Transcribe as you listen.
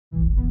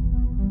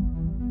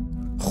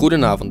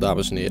Goedenavond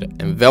dames en heren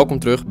en welkom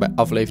terug bij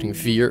aflevering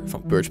 4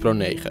 van PERCH PRO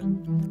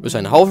 9. We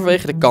zijn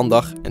halverwege de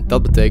kandag en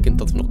dat betekent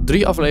dat we nog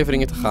 3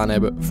 afleveringen te gaan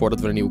hebben voordat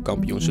we een nieuwe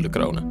kampioen zullen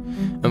kronen.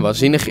 Een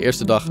waanzinnige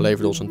eerste dag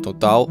leverde ons een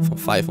totaal van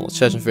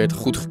 546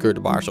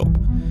 goedgekeurde baarzen op.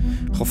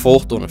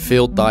 Gevolgd door een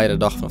veel taaiere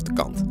dag vanaf de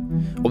kant.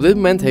 Op dit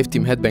moment heeft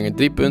team Headbanger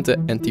 3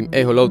 punten en team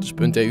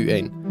Eholotes.eu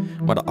 1.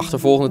 Maar de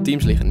achtervolgende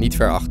teams liggen niet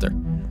ver achter.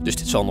 Dus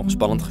dit zal nog een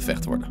spannend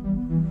gevecht worden.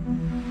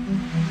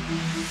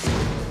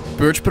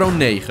 PERCH PRO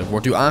 9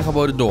 wordt u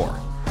aangeboden door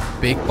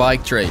Big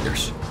Bike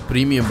Traders,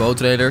 premium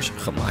boottrailers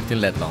gemaakt in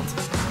Letland.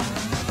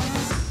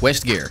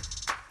 Westgear,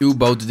 uw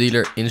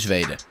bootdealer in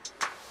Zweden.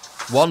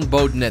 One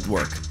Boat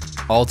Network,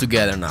 all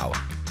together now.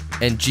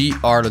 En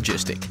GR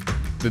Logistic,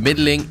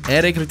 bemiddeling en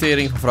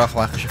recrutering van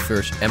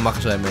vrachtwagenchauffeurs en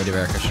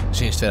magazijnmedewerkers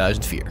sinds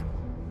 2004.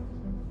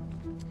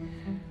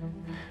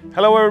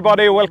 Hello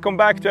everybody, welcome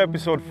back to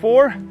episode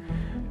 4.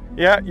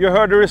 Yeah, you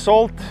heard the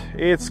result.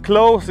 It's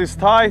close, it's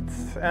tight,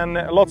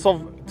 and lots of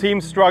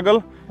teams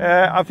struggle.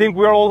 I think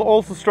we are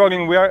also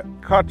struggling. We are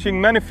catching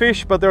many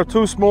fish, but they're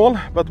too small.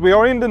 But we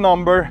are in the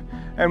number,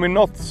 and we're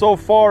not so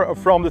far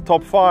from the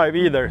top 5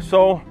 either.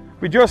 So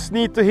we just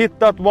need to hit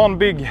that one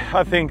big,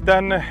 I think.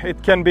 Then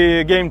it can be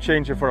a game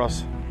changer for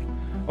us.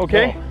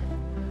 Okay?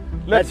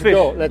 Let's fish.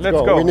 Go. Let's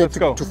go. We need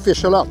to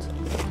fish a lot.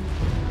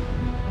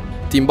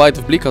 Team Bite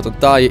of Bleak had een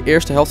taaie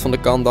eerste helft van de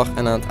kandag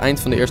en aan het eind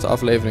van de eerste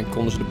aflevering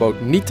konden ze de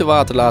boot niet te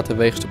water laten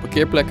wegens de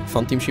parkeerplek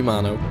van team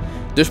Shimano.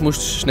 Dus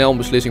moesten ze snel een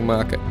beslissing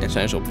maken en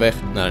zijn ze op weg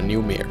naar een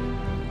nieuw meer.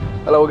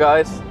 Hello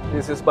guys,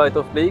 this is Bite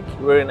of Bleak.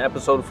 We're in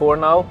episode 4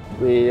 now.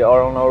 We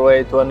are on our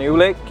way to a new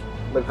lake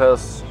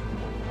because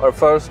our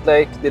first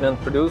lake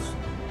didn't produce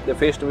the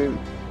fish that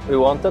we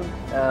wanted,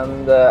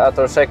 and at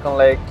our second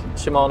lake,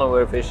 Shimano,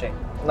 we're fishing.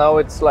 Now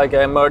it's like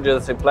an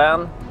emergency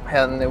plan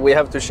and we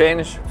have to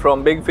change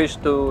from big fish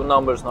to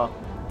numbers now.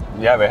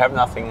 Yeah, we have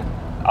nothing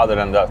other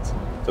than that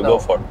to go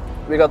for.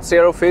 We got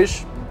 0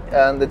 fish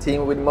and the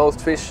team with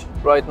most fish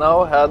right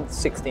now had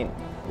 16.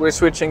 We're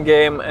switching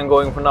game and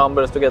going for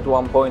numbers to get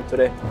 1 point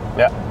today.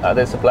 Yeah, that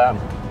is the plan.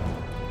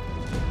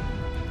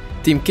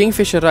 Team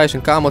Kingfisher, Reis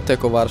en Camo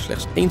Tackle waren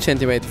slechts 1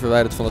 centimeter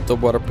verwijderd van de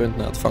topwaterpunt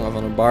na het vangen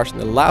van een baars in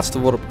de laatste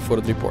worp voor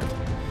het report.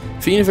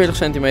 44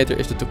 centimeter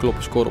is de te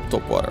kloppen score op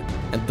topwater.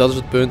 En dat is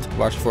het punt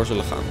waar ze voor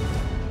zullen gaan.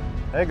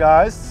 Hey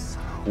guys,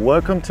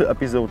 welcome to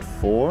episode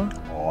 4.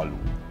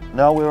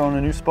 Now we're on a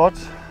new spot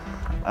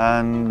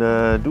and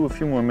do a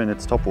few more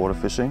minutes topwater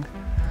fishing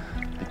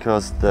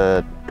because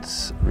the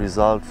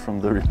result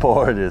from the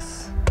report is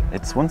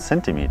it's 1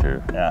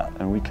 centimeter. Yeah,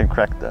 and we can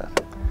crack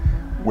that.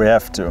 we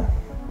have to.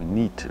 We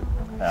need to.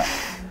 Yeah.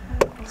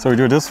 So we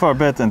do this for a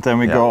bit and then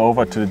we go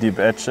over to the deep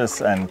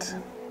edges and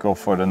go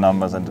for the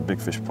numbers and the big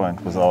fish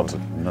point without...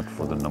 Not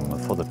for the number,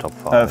 for the top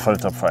 5. For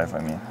the top 5, I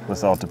mean,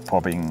 without the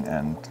popping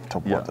and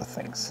top water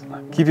things.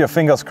 Keep your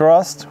fingers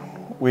crossed.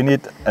 We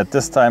need at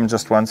this time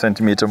just 1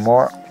 centimeter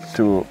more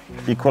to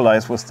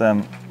equalize with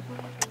them.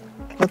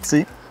 Let's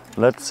see.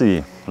 Let's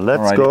see.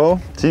 Let's go.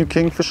 Team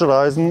Kingfisher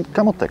Reisen,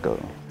 Camo Tackle.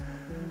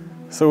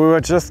 So we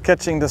were just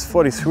catching this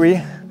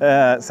 43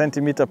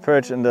 centimeter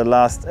perch in the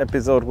last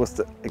episode with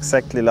the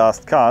exactly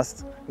last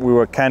cast. We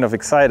were kind of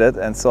excited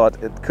and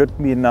thought it could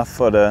be enough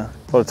for the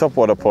top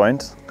water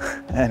point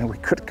and we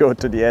could go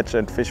to the edge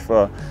and fish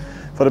for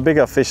the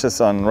bigger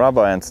fishes on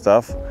rubber and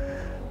stuff.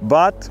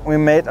 But we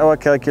made our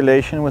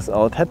calculation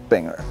without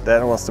headbanger.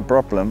 That was the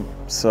problem.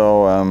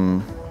 So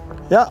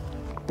yeah,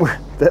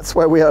 that's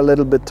why we are a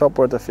little bit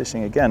topwater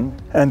fishing again.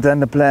 And then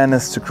the plan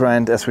is to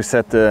grind, as we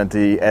said,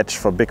 the edge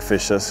for big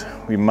fishes.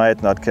 We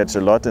might not catch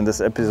a lot in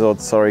this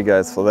episode, sorry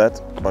guys for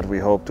that, but we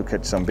hope to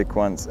catch some big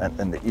ones, and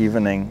in the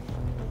evening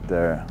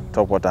the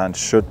topwater hunt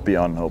should be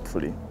on,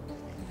 hopefully.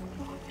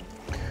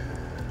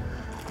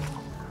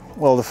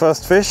 Well, the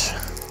first fish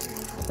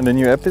in the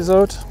new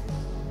episode,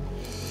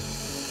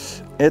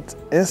 it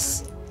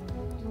is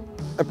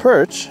a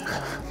perch,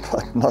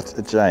 but not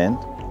a giant.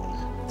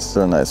 It's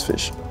still a nice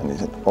fish, and it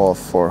had all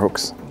 4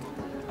 hooks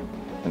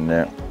in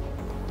there.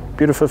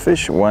 Beautiful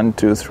fish, 1,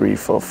 2, 3,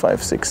 4,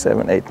 5, 6,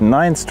 7, 8,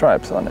 9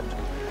 stripes on it.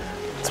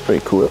 It's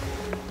pretty cool.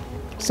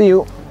 See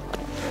you.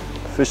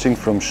 Fishing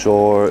from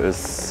shore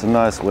is a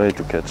nice way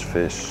to catch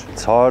fish.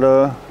 It's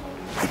harder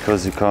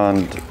because you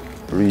can't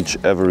reach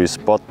every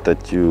spot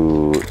that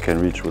you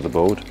can reach with a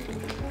boat.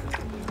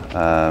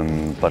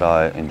 But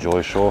I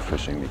enjoy shore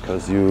fishing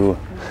because you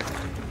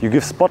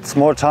give spots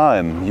more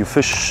time. You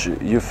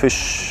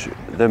fish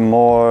them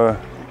more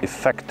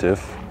effective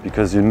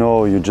because you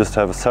know you just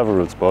have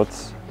several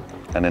spots.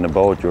 And in a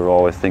boat you're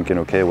always thinking,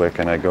 okay, where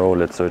can I go?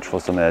 Let's search for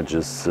some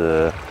edges.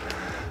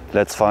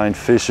 Let's find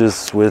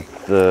fishes with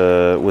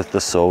the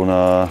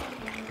sonar,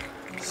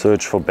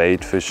 search for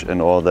bait fish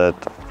and all that.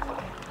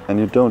 And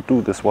you don't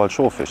do this while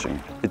shore fishing.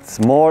 It's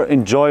more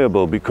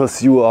enjoyable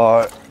because you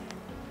are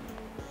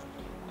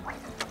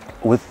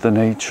with the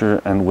nature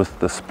and with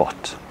the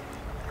spot.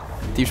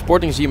 Team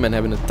Sporting Zeeman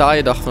hebben een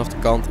taaie dag vanaf de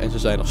kant en ze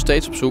zijn nog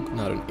steeds op zoek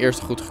naar hun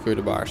eerste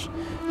goedgekeurde baars.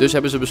 Dus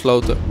hebben ze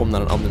besloten om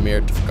naar een ander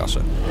meer te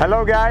verkassen.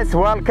 Hello guys,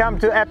 welcome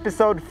to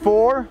episode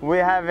 4. We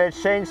have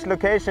changed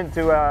location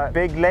to a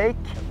big lake.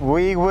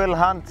 We will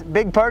hunt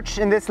big perch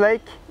in this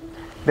lake.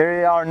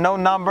 There are no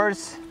numbers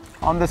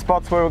on the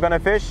spots where we're gonna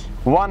fish.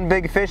 One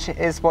big fish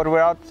is what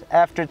we're out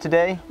after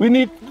today. We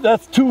need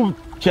that's two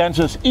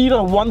chances,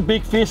 either one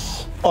big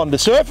fish on the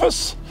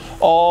surface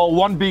or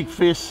one big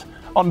fish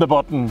on the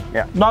bottom.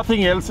 Yeah.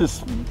 Nothing else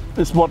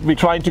is what we're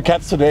trying to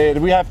catch today.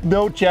 We have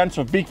no chance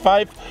of big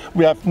five.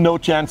 We have no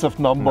chance of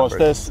numbers.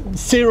 There's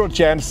zero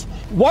chance.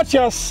 Watch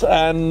us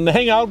and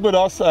hang out with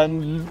us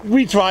and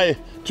we try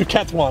to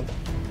catch one.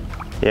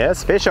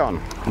 Yes, fish on,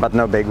 but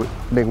no big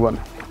one.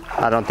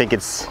 I don't think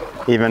it's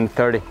even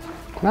 30.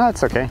 No,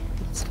 it's okay.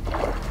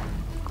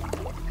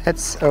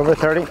 It's over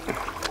 30.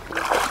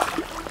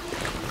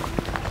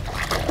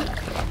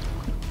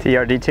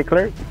 TRD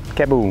tickler,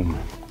 kaboom.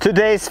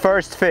 Today's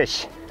first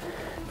fish.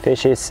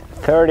 Fish is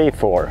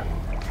 34.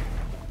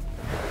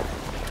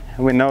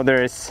 We know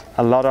there is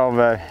a lot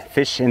of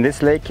fish in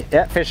this lake.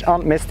 Yeah, fish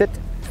on, missed it.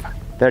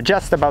 They're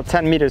just about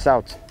 10 meters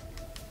out.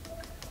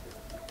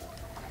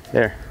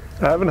 There.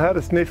 I haven't had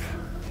a sniff.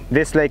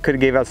 This lake could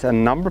give us a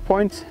number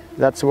point.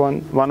 That's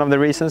one of the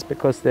reasons,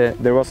 because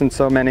there wasn't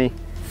so many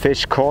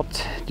fish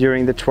caught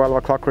during the 12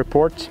 o'clock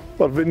report.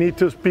 But we need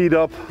to speed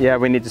up. Yeah,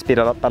 we need to speed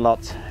it up a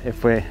lot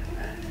if we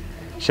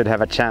should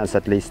have a chance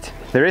at least.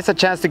 There is a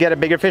chance to get a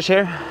bigger fish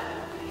here.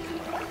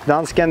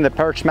 Dustin, the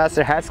perch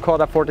master, has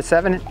caught a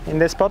 47 in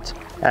this spot.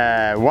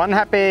 One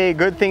happy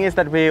good thing is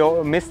that we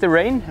missed the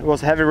rain. It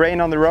was heavy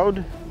rain on the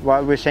road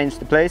while we changed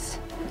the place.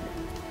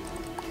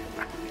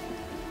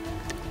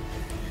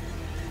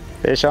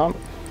 Fish on.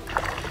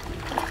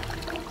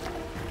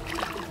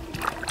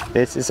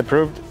 This is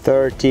approved.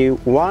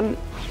 31.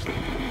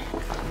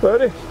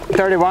 30.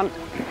 31.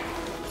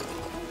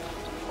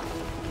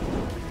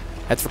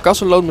 Het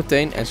verkassen loont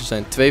meteen en ze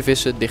zijn 2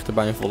 vissen dichter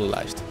bij een volle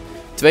lijst.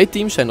 2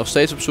 teams zijn nog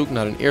steeds op zoek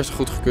naar hun eerste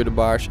goedgekeurde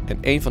baars en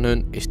 1 van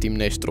hun is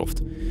team Stroft,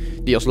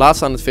 die als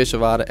laatste aan het vissen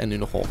waren en nu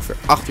nog ongeveer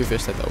 8 uur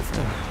vistijd over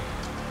hebben.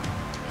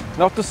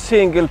 Not a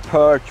single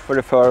perch for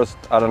the first,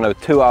 I don't know,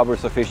 2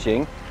 hours of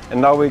fishing. And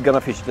now we're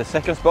gonna fish the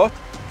second spot.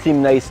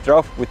 Team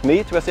Stroft with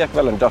me, Tobias,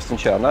 Ekvall and Dustin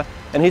Schöne.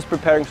 And he's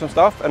preparing some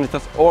stuff and it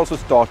has also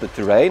started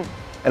to rain.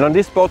 And on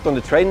this spot on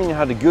the training I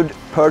had a good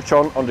perch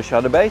on the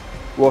shadow bait.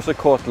 We also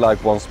caught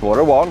like one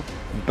smaller one,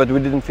 but we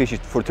didn't fish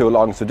it for too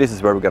long. So this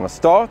is where we're gonna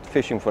start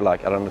fishing for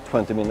like, I don't know,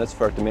 20 minutes,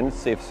 30 minutes,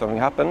 see if something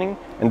happening.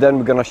 And then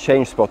we're gonna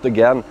change spot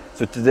again.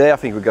 So today I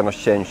think we're gonna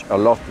change a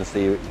lot and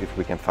see if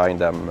we can find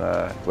them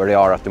where they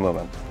are at the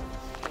moment.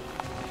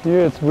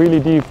 Here it's really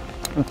deep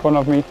in front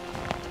of me.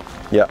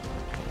 Yeah.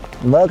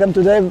 Welcome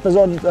to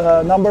episode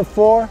number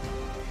 4,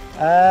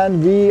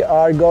 and we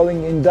are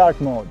going in dark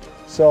mode.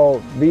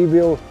 So we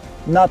will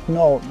not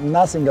know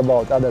nothing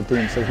about other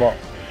teams as well.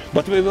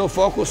 But we will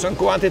focus on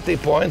quantity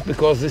point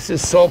because this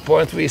is so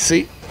point we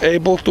see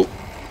able to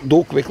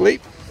do quickly.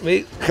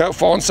 We have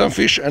found some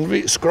fish and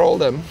we scroll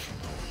them.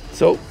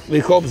 So we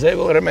hope they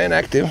will remain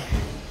active.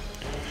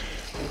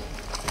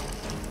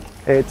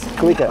 It's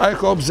quicker. I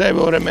hope they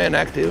will remain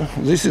active.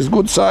 This is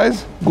good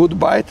size, good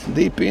bite,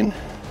 deep in.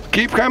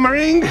 Keep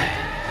hammering,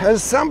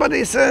 as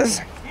somebody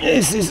says.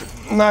 This is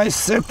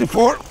nice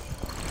 34.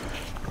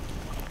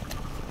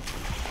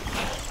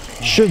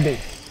 Should be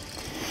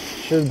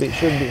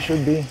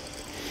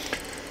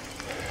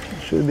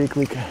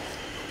quicker.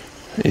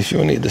 If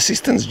you need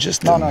assistance,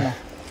 just no.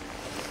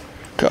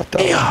 cut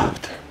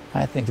out.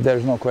 I think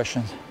there's no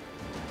questions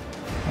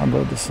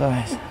about the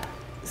size.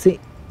 See,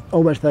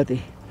 over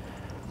 30.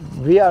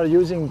 We are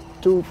using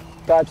 2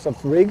 types of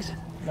rigs.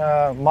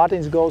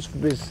 Martin's goes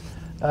with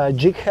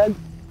jig head,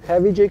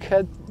 heavy jig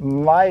head.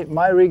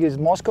 My rig is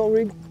Moscow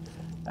rig,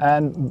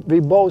 and we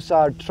both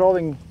are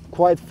throwing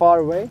quite far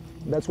away.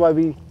 That's why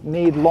we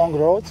need long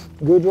rods,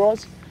 good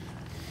rods,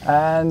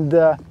 and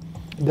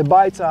the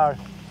bites are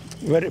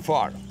very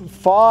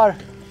far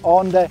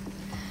on the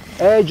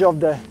edge of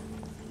the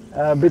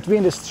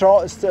between the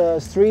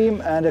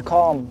stream and the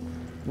calm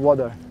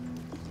water.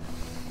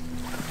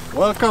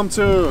 Welcome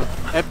to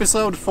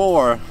episode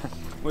 4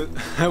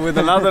 with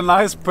another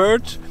nice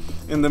perch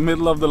in the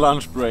middle of the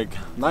lunch break.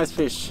 Nice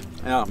fish.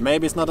 Yeah,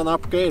 maybe it's not an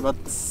upgrade, but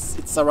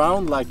it's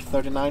around like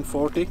 39,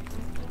 40.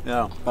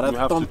 Yeah, but I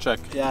have to check.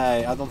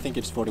 Yeah, I don't think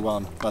it's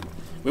 41, but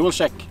we will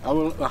check. I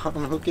will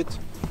unhook it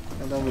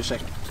and then we'll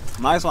check.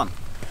 Nice one.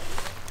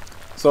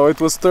 So it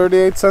was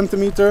 38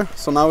 centimeter,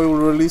 so now we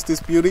will release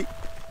this beauty.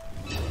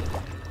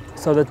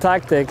 So the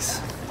tactics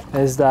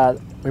is that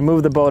we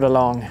move the boat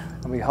along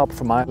and we hop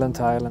from island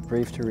to island,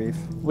 reef to reef.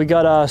 We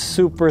got a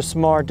super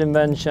smart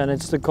invention.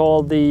 It's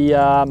called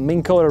the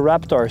Minn Kota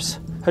Raptors.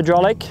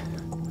 Hydraulic,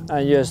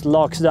 and just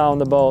locks down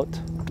the boat.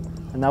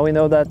 And now we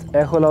know that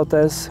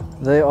Eholotes,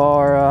 they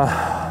are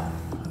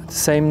the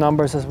same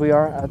numbers as we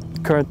are at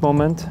current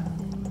moment.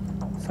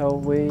 So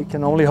we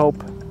can only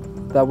hope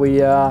that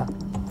we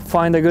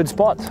find a good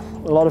spot,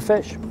 a lot of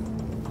fish.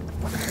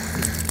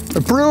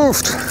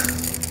 Approved!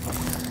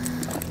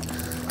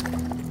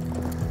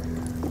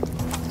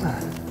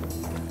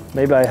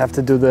 Maybe I have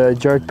to do the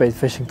jerkbait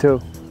fishing too.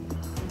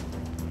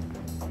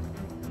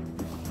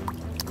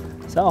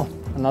 So,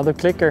 another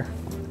clicker.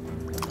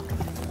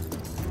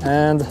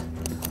 And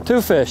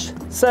 2 fish,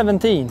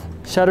 17.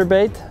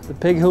 Chatterbait, the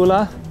pig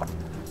hula,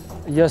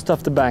 just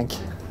off the bank.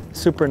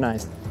 Super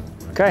nice.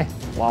 Okay,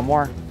 one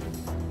more.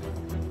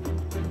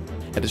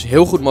 Het is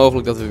heel goed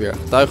mogelijk dat we weer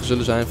getuigen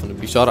zullen zijn van de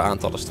bizarre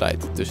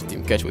aantallenstrijd tussen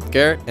team Catch with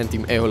Care en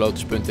team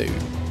Eholotes.eu.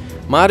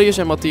 Marius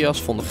en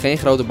Matthias vonden geen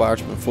grote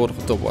baars op hun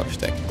vorige topwater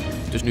stack,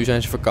 dus nu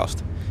zijn ze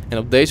verkast. En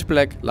op deze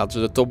plek laten ze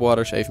de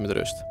topwaters even met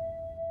rust.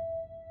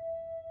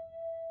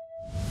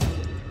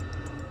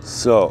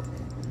 So,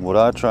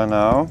 what I try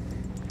now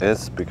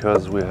is,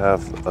 because we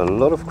have a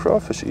lot of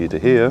crawfish eater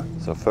here,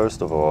 so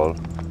first of all,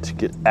 to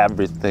get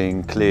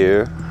everything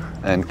clear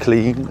and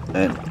clean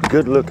and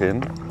good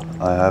looking,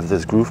 I have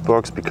this groove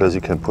box because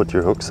you can put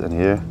your hooks in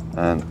here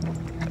and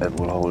it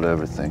will hold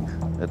everything.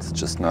 It's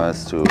just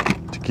nice to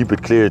keep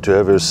it clear, to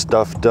have your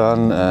stuff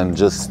done and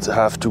just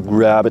have to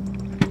grab it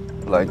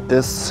like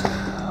this.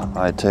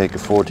 I take a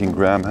 14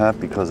 gram hat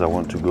because I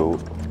want to go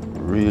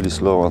really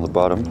slow on the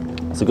bottom.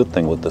 It's a good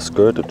thing with the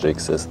skirted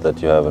jigs is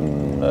that you have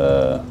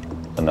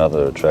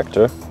another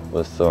attractor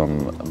with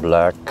some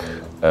black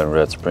and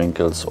red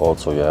sprinkles.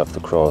 Also you have the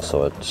cross,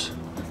 so it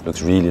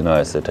looks really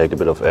nice. They take a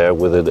bit of air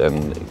with it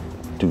and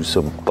do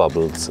some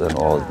bubbles and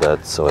all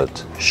that, so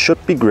it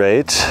should be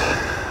great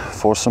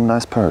for some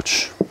nice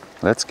perch.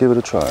 Let's give it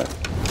a try.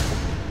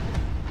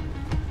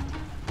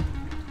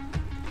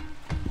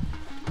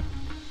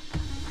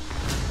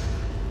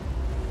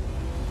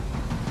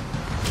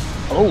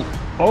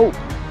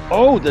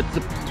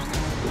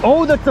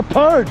 That's a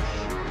perch!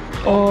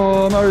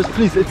 Oh, Marius,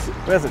 please, it's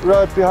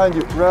right behind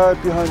you,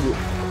 right behind you.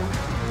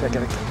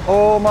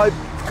 Oh my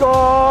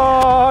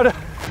God!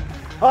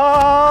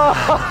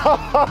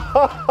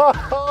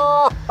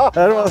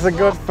 That was a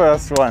good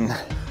first one.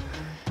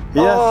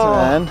 Yes,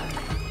 man.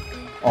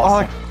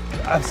 Awesome.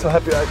 I'm so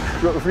happy, I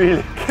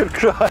really could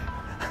cry.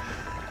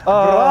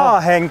 Bra,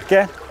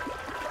 Henke.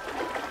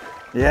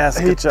 Yes,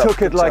 He good job,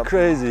 took it good like job.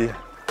 crazy.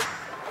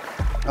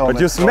 But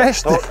you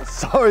smashed it.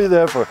 Sorry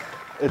there for,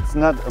 it's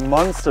not a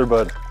monster,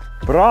 but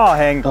Bra,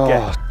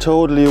 Henke.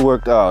 totally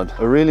worked out.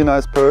 A really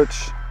nice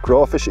perch,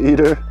 crawfish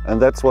eater,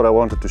 and that's what I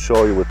wanted to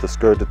show you with the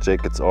skirted jig.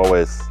 It's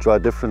always try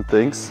different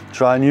things,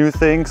 try new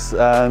things,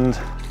 and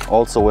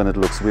also when it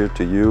looks weird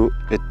to you,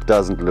 it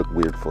doesn't look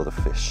weird for the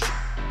fish.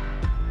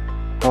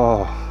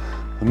 Oh,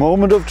 the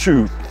moment of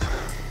truth.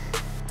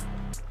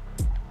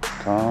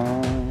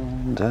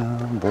 Calm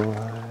down, boy.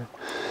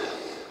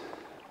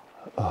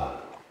 Oh,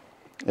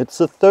 it's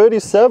a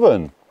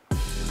 37.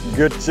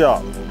 Good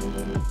job.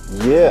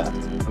 Yeah,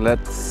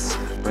 let's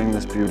bring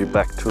this beauty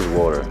back to the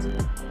water.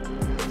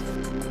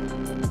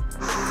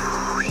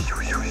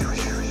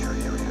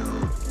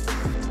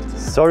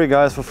 Sorry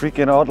guys for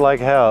freaking out like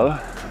hell.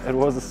 It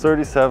was a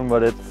 37,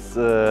 but it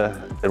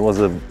was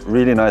a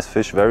really nice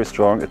fish, very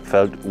strong. It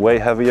felt way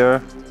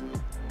heavier,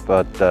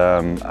 but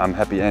I'm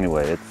happy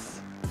anyway.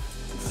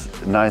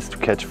 It's nice to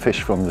catch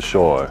fish from the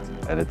shore,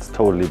 and it's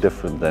totally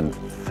different than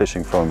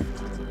fishing from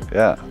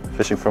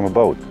a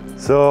boat.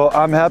 So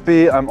I'm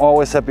happy. I'm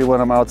always happy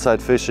when I'm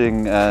outside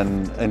fishing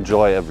and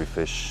enjoy every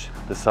fish.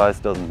 The size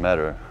doesn't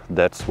matter.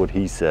 That's what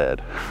he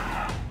said.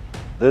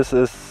 This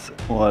is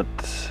what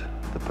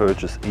the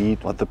perches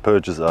eat, what the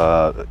perches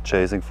are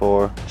chasing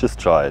for. Just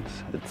try it.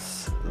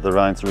 It's the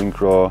Rhein's ring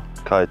craw,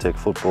 Kitech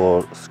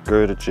football,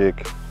 skirted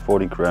jig,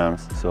 40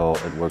 grams, so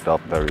it worked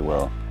out very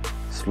well.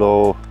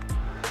 Slow,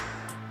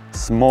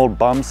 small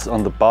bumps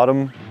on the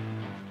bottom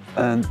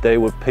and they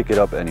will pick it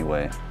up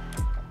anyway.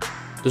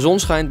 De zon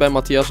schijnt bij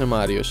Matthias en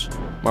Marius,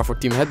 maar voor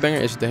team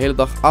Headbanger is het de hele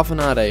dag af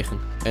en aan regen.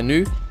 En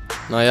nu?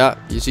 Nou ja,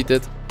 je ziet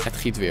het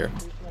giet weer.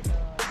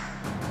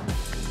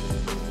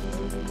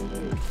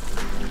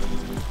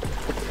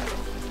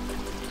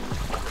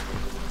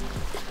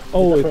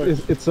 Oh,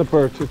 it's a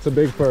perch. It's a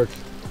big perch.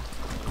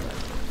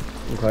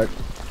 Okay,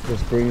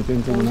 just bring it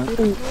into the net.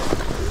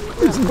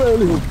 It's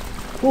barely.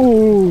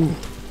 Oh,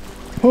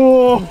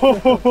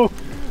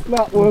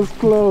 that was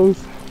close.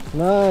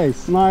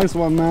 Nice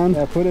one, man.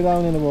 Yeah, put it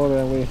down in the water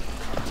and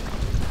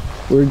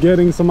we're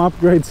getting some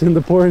upgrades in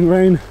the pouring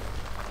rain.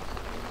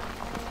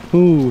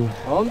 Ooh.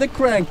 On the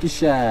cranky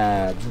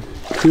shad.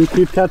 If you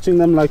keep catching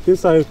them like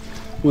this, I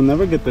will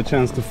never get the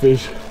chance to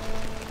fish.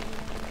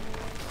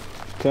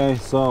 Okay,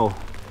 so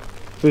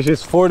fish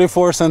is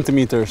 44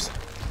 centimeters.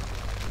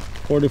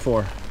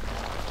 44.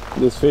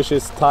 This fish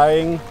is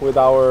tying with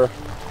our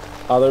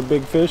other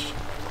big fish.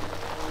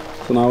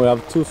 So now we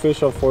have 2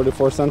 fish of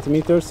 44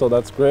 centimeters, so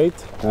that's great.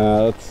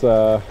 That's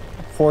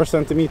 4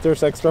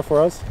 centimeters extra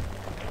for us.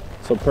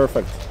 So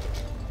perfect.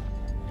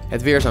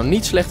 Het weer zou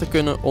niet slechter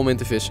kunnen om in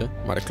te vissen,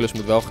 maar de klus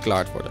moet wel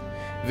geklaard worden.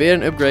 Weer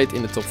een upgrade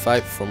in de top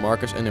 5 voor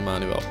Marcus en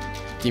Emmanuel.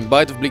 Team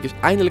Bite of Bleak is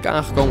eindelijk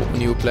aangekomen op een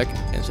nieuwe plek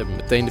en ze hebben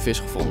meteen de vis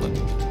gevonden.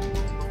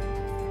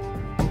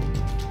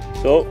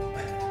 So,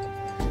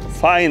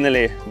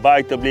 finally,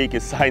 Bite of Bleak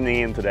is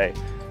signing in today.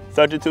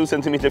 32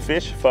 centimeter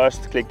fish,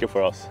 first clicker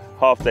for us.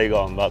 Half day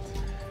gone, but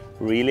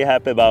really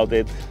happy about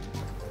it.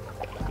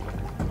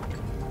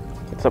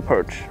 It's a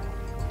perch.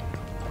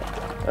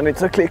 And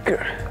it's a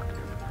clicker.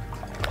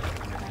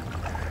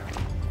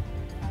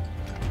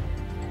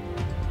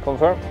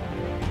 Confirm.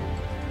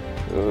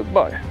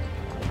 Goodbye.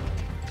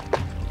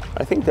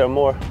 I think there are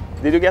more.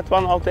 Did you get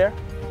one out there?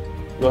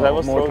 Because I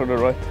was more to the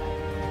right.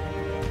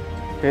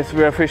 Yes,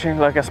 we are fishing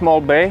like a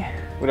small bay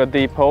with a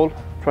deep hole,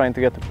 trying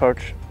to get the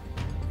perch.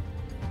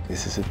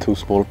 This is a too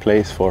small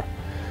place for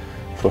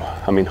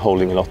I mean,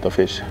 holding a lot of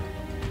fish.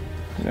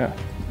 Yeah.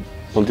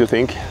 Don't you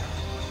think?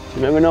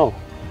 You never know.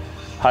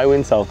 High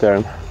winds out there.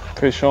 And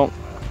fish on.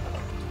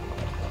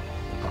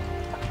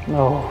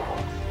 No.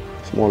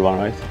 Small one,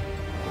 right?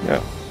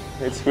 Yeah.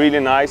 It's really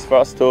nice for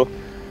us to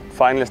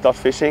finally start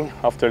fishing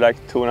after like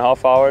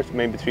 2.5 hours,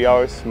 maybe 3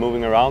 hours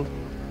moving around,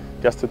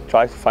 just to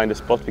try to find a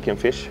spot we can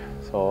fish.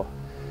 So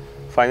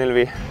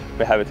finally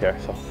we have it here.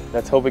 So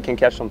let's hope we can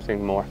catch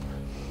something more.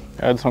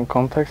 Add some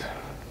contact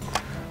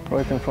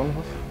right in front of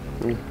us.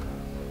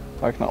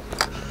 Like now.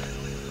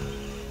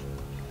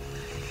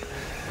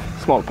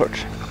 Small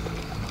perch.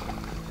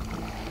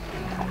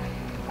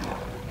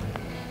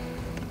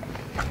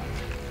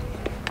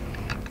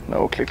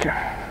 No clicker.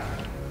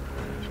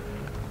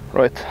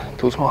 Right,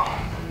 too small.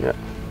 Yeah.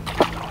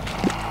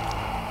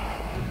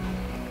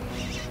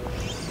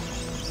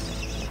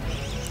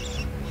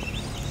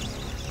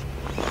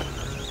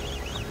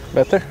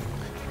 Better?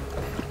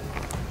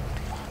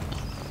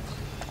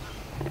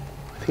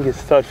 I think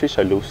it's the third fish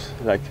I lose,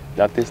 like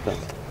that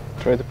distance.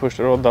 Try to push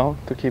the rod down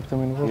to keep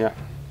them in the water. Yeah.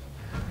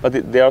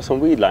 But there are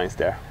some weed lines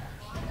there.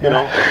 You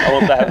know, I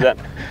want to have them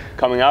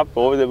coming up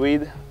over the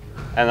weed,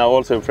 and I'm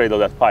also afraid of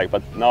that pike.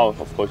 But now,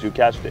 of course, you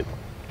catched it.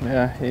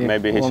 Yeah,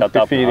 maybe he shut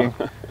up feeding.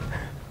 now.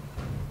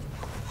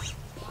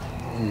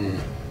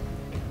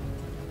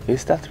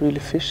 Is that really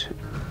fish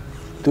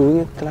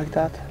doing it like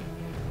that?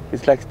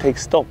 It's like take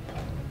stop.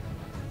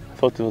 I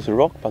thought it was a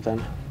rock, but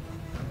then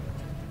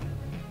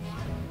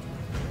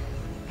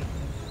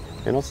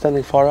you're not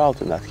standing far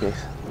out in that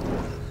case.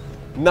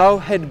 Now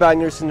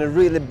Headbanger's in a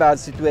really bad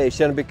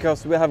situation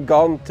because we have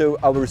gone to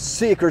our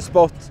secret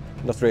spot.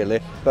 Not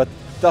really, but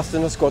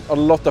Dustin has got a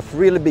lot of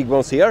really big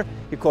ones here.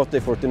 He caught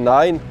a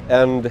 49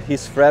 and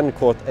his friend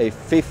caught a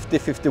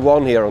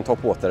 50-51 here on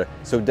top water.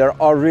 So there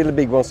are really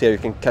big ones here you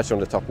can catch on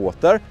the top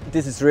water.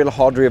 This is really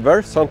hard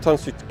river.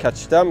 Sometimes you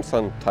catch them,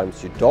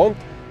 sometimes you don't.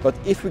 But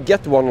if we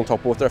get one on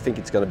top water, I think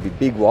it's gonna be a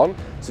big one.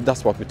 So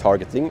that's what we're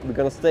targeting. We're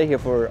gonna stay here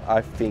for,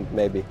 I think,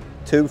 maybe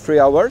 2-3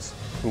 hours.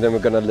 And then we're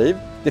gonna leave.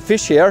 The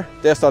fish here,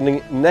 they're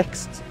standing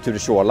next to the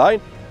shoreline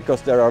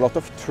because there are a lot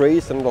of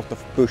trees and a lot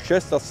of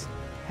bushes that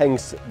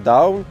hangs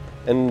down.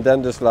 And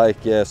then there's like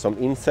some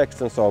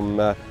insects and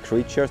some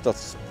creatures that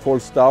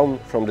falls down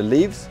from the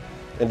leaves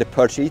and the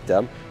perch eat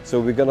them. So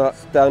we're gonna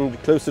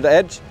stand close to the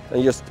edge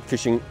and just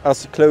fishing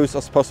as close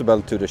as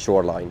possible to the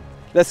shoreline.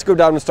 Let's go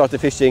down and start the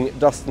fishing.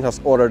 Dustin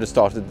has already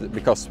started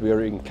because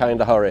we're in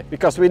kind of hurry.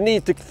 Because we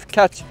need to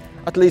catch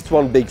at least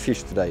one big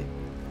fish today.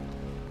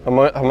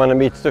 How many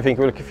meters do you think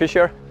we'll fish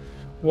here?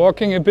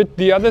 Walking a bit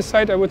the other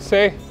side, I would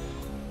say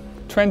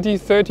 20,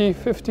 30,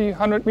 50,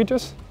 100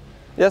 meters.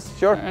 Yes,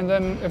 sure. And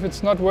then if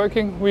it's not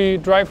working, we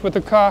drive with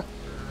the car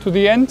to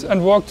the end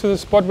and walk to the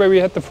spot where we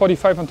had the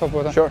 45 on top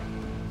water. Sure.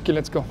 Okay,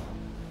 let's go.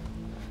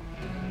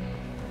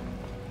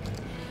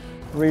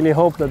 Really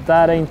hope that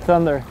that ain't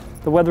thunder.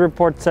 The weather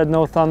report said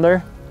no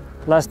thunder.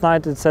 Last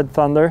night it said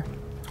thunder.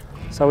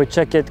 So we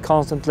check it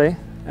constantly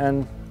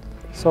and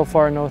so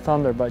far no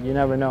thunder, but you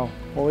never know.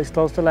 Always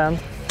close to land.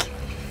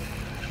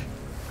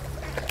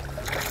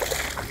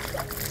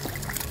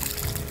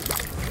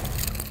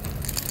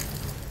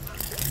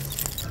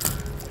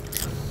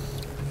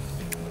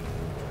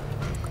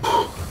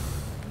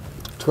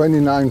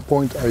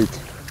 $29.8.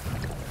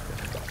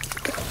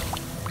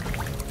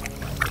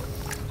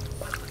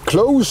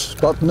 Close,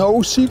 but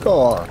no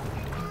cigar.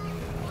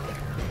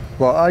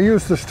 Well, I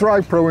use the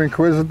PERCH PRO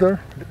Inquisitor.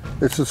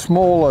 It's a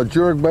small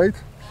jerkbait.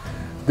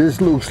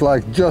 This looks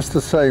like just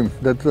the same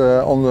that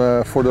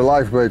for the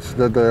live baits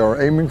that they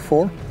are aiming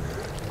for.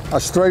 I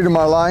straighten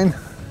my line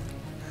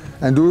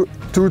and do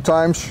 2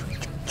 times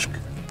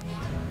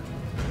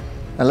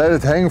and let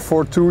it hang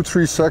for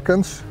 2-3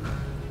 seconds.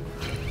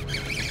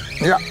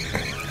 Yeah.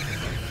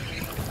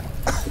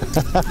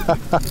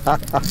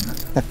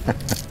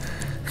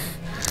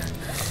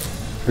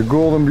 The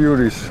golden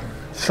beauties,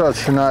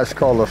 such nice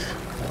colors.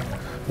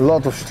 A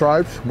lot of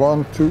stripes,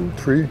 1, 2,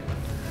 3,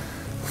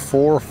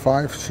 4,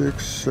 5,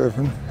 6,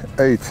 7,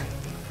 8.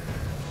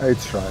 8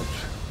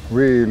 stripes,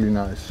 really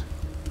nice.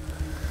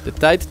 De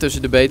tijd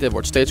tussen de beten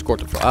wordt steeds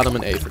korter voor Adam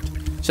en Evert.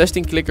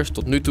 16 klikkers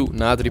tot nu toe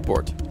na het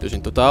report, dus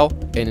in totaal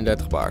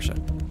 31 baarzen.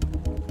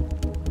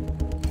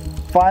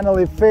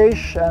 Finally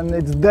fish, and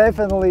it's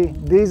definitely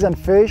decent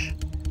fish.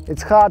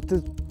 It's hard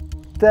to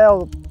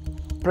tell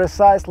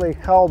precisely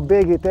how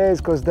big it is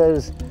because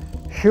there's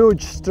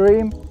huge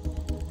stream,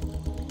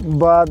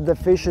 but the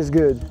fish is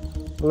good.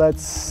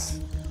 Let's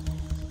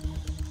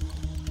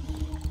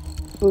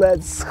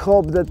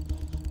hope that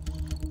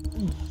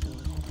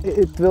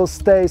it will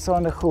stay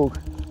on the hook.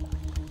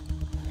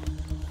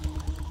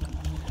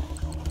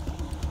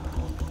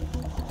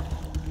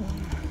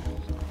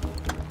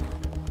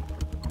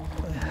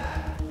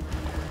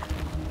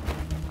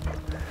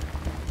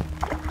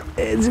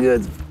 It's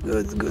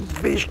good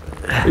fish.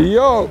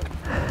 Yo!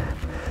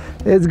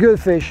 It's good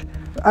fish.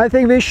 I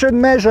think we should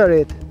measure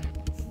it.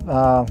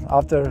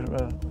 After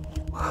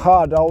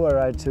hard hour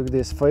I took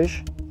this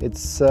fish.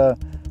 It's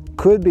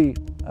could be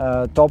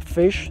top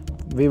fish.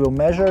 We will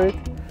measure it.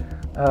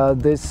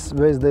 This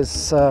with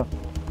this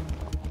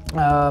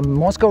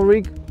Moscow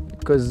rig,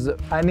 because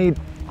I need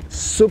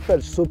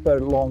super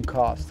long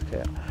cast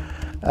here.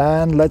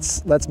 And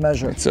let's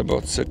measure. It's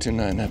about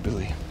 39, I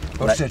believe.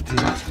 Or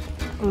 39.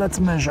 Let's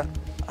measure.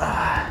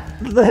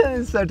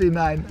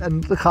 39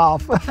 and a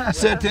half.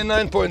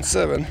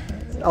 39.7.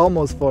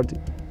 Almost 40.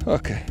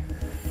 Okay.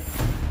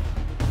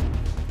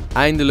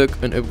 Eindelijk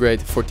een upgrade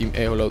voor team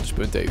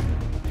Eholotes.eu.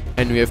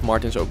 En nu heeft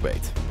Martins ook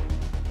beet.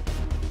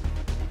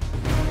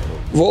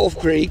 Wolf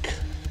Creek,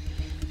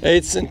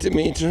 8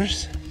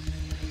 centimeters,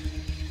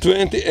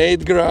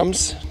 28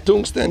 grams,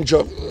 tungsten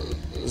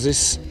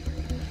this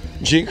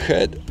jig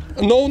head.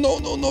 No,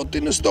 not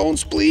in the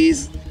stones,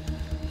 please.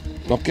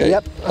 Okay.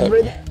 Yep, I'm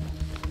ready.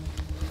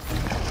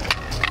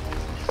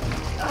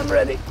 I'm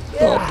ready.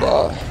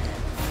 Yeah.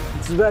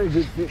 It's very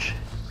good fish.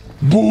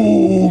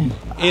 Boom!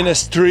 In a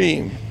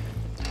stream.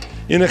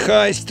 In a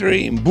high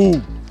stream,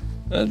 boom.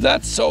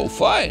 That's so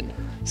fine.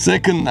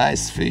 Second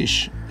nice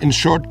fish in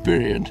short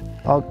period.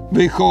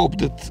 We hope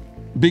that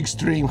big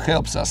stream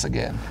helps us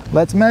again.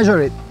 Let's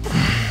measure it.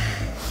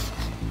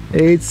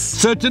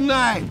 It's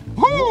 39.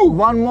 Woo!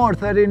 One more,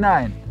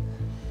 39.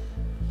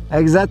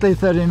 Exactly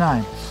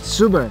 39.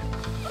 Super.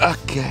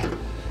 Okay.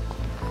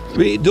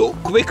 We do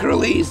quick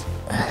release.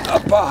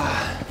 Appa.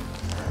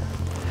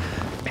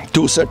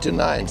 2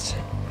 39s.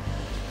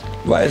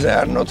 Why they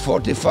are not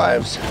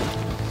 45s?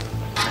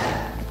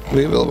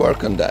 We will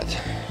work on that.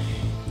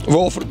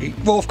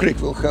 Wolf Creek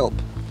will help.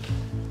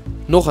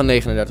 Nog een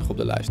 39 op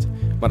de lijst.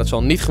 Maar dat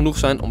zal niet genoeg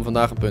zijn om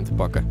vandaag een punt te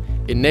pakken.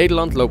 In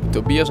Nederland lopen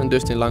Tobias en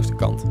Dustin langs de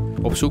kant.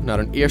 Op zoek naar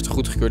hun eerste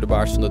goedgekeurde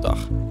baars van de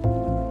dag.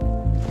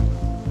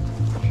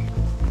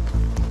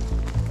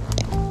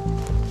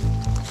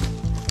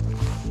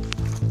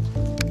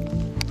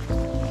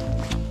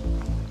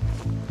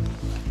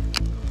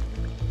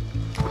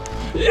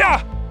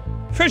 Yeah!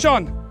 Fish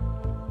on!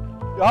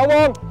 Yeah,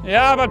 one!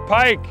 Yeah, but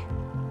pike.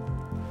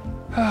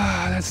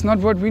 That's not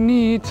what we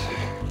need.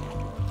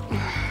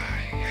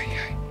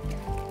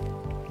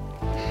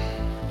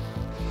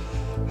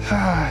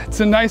 It's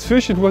a nice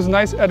fish, it was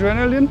nice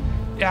adrenaline.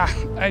 Yeah,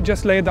 I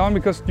just lay it down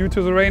because due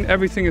to the rain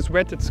everything is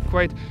wet. It's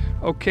quite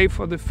okay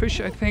for the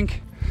fish, I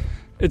think.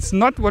 It's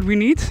not what we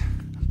need,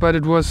 but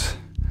it was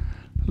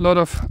a lot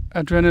of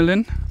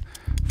adrenaline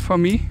for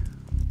me.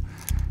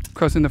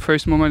 Because in the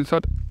first moment I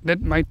thought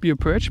that might be a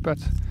perch, but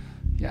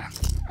yeah,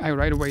 I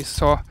right away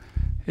saw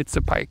it's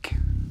a pike.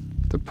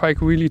 The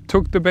pike really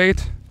took the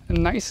bait. A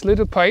nice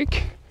little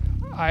pike.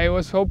 I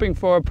was hoping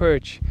for a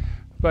perch,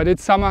 but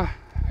it's summer.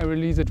 I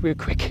release it real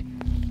quick.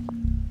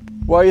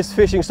 Why is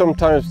fishing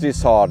sometimes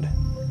this hard?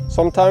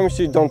 Sometimes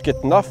you don't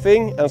get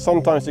nothing, and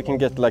sometimes you can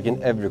get like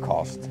in every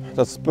cast.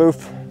 That's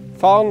both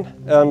fun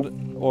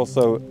and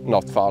also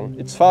not fun.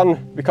 It's fun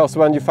because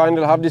when you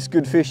finally have this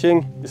good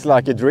fishing, it's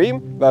like a dream.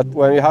 But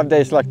when you have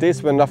days like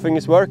this, when nothing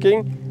is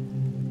working,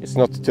 it's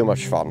not too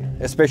much fun.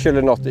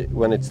 Especially not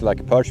when it's like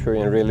a perch pro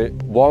and really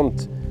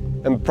want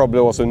and probably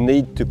also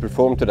need to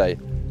perform today.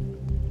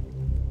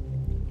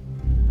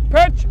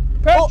 Perch!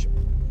 Perch! Oh.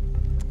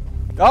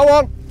 Go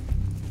on!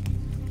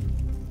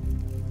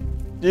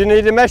 Do you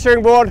need a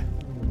measuring board?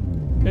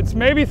 It's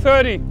maybe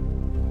 30.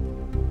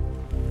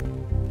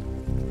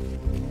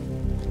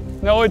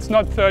 No, it's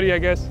not 30, I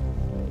guess.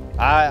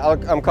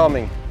 I'm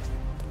coming.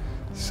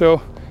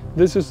 So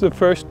this is the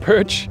first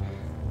perch.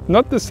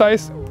 Not the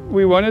size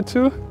we wanted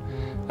to,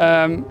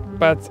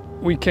 but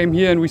we came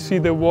here and we see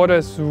the water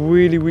is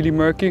really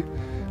murky.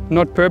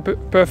 Not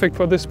perfect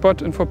for this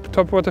spot and for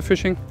topwater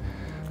fishing.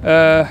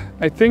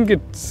 I think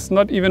it's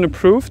not even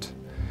approved,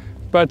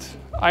 but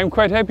I'm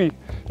quite happy.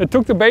 It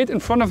took the bait in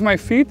front of my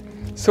feet,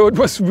 so it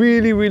was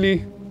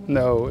really,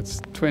 no,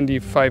 it's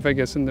 25, I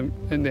guess, in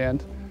the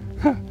end.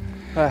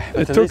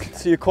 At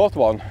least you caught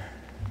one.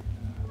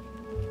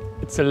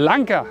 It's a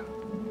lanka.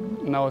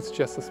 Now it's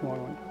just a small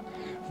one.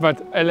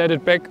 But I let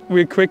it back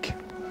real quick.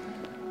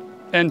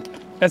 And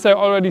as I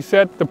already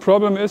said, the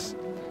problem is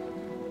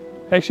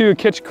actually you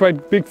catch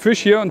quite big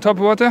fish here on top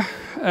water.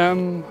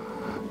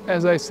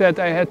 As I said,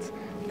 I had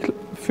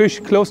fish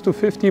close to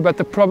 50, but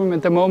the problem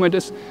at the moment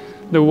is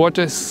the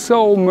water is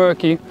so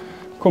murky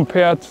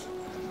compared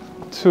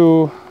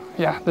to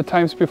the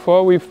times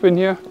before we've been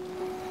here.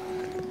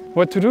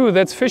 What to do?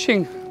 That's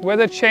fishing.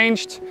 Weather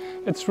changed,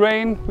 it's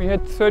rain. We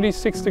had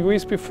 36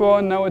 degrees before,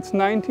 and now it's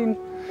 19.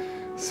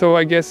 So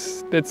I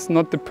guess that's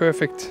not the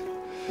perfect,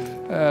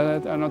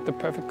 that are not the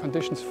perfect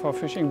conditions for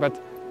fishing, but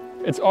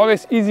it's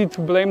always easy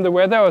to blame the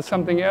weather or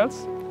something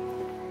else.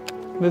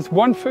 There's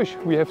one fish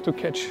we have to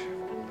catch.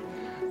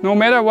 No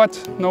matter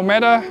what, no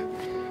matter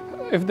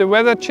if the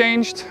weather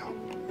changed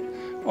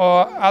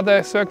or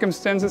other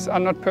circumstances are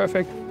not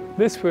perfect,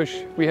 this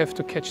fish we have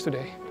to catch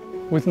today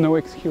with no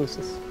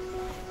excuses.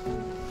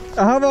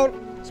 I have one,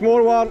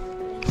 small one.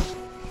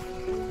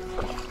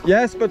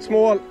 Yes, but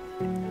small.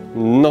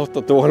 Not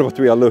at all what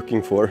we are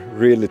looking for,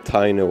 really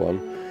tiny one.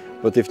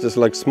 But if there's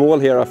like small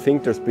here, I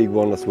think there's big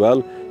one as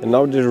well. And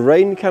now the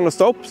rain kind of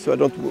stops, so I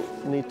don't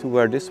need to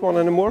wear this one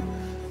anymore.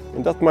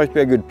 And that might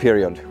be a good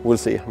period. We'll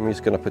see. I'm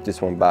just gonna put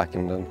this one back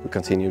and then we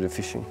continue the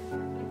fishing.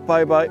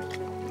 Bye bye.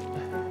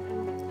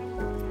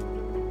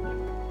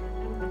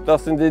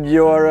 Dustin, did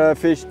your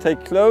fish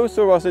take close,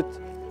 or was it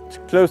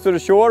close to the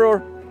shore?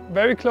 Or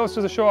Very close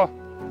to the shore.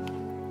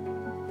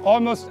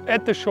 Almost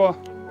at the shore.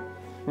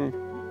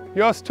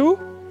 Yours too?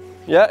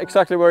 Yeah,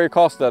 exactly where you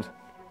casted.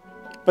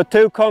 But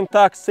 2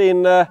 contacts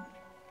in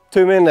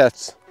 2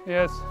 minutes.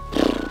 Yes.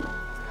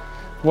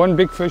 One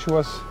big fish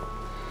was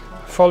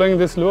following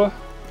this lure,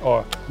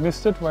 or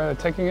missed it while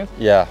attacking it.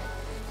 Yeah.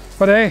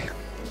 But hey,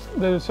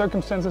 the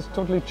circumstances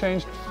totally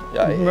changed.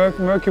 Yeah,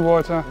 murky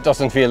water.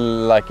 Doesn't feel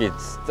like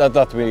it's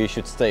that we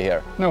should stay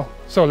here. No,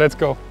 so let's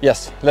go.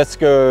 Yes, let's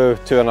go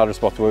to another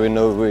spot where we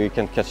know we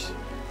can catch.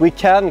 We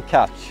can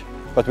catch,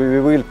 but we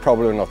will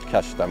probably not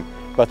catch them.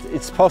 But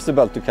it's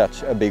possible to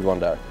catch a big one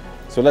there.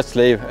 So let's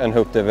leave and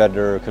hope the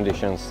weather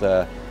conditions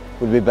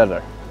will be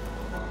better.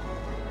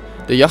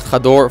 De jacht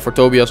gaat door voor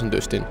Tobias en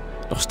Dustin.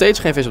 Nog steeds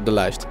geen vis op de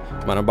lijst,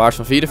 maar een baars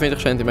van 24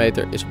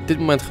 centimeter is op dit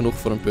moment genoeg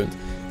voor een punt.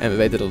 En we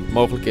weten dat het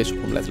mogelijk is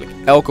om letterlijk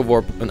elke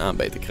worp een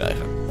aanbeet te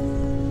krijgen.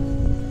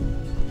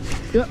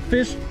 Ja,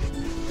 vis.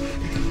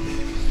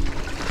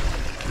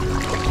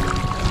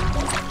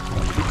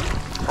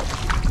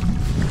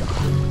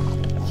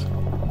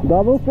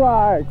 Double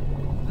strike.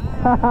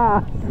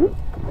 Haha.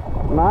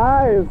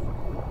 Nice.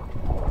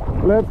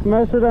 Let's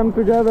measure them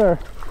together.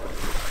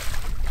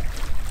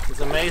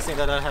 It's amazing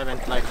that I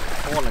haven't like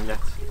fallen yet.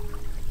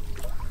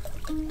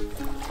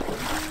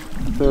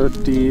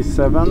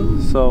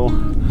 37, so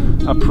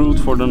approved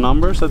for the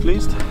numbers at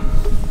least.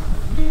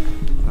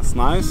 That's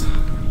nice.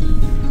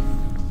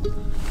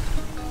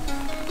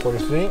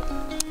 43.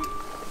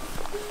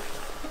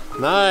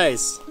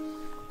 Nice.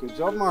 Good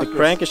job, Marcus. The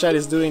cranky shad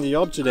is doing the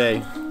job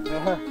today.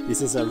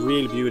 This is a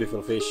real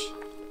beautiful fish.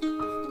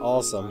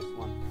 Awesome.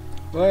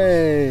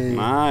 Hey.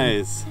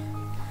 Nice.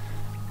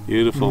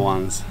 Beautiful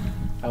ones.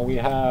 And we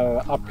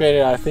have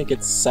upgraded, I think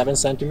it's 7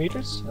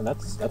 centimeters, and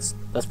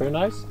that's very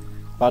nice.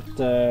 But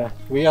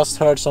we just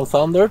heard some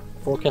thunder.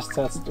 Forecast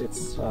says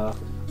it's a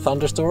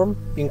thunderstorm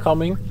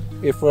incoming.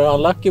 If we're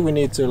unlucky, we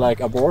need to like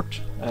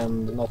abort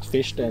and not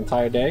fish the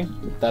entire day.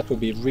 That would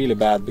be really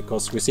bad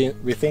because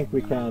we think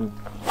we can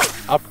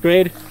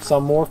upgrade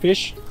some more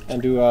fish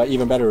and do an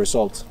even better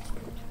result.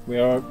 We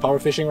are power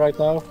fishing right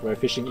now. We're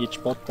fishing each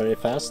spot very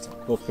fast,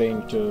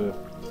 hoping to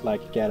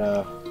like get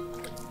a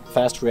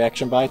fast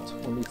reaction bite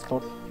on each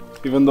spot.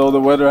 Even though the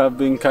weather have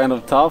been kind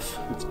of tough,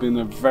 it's been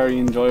a very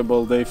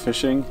enjoyable day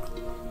fishing.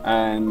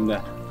 And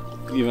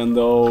even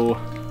though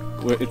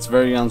it's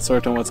very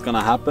uncertain what's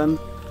gonna happen,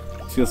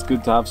 it feels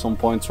good to have some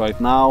points right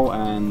now,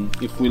 and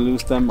if we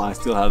lose them, I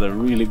still had a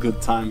really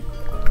good time.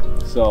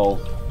 So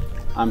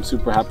I'm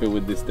super happy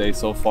with this day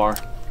so far.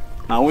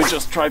 Now we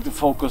just try to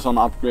focus on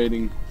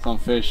upgrading some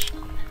fish.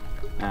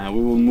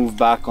 We will move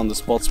back on the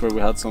spots where we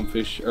had some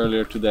fish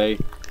earlier today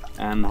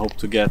and hope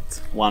to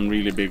get one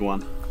really big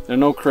one. There are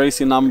no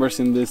crazy numbers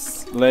in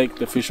this lake.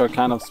 The fish are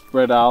kind of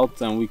spread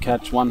out and we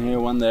catch one here,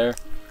 one there.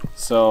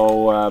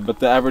 So, but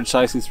the average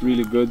size is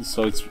really good,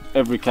 so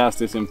every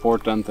cast is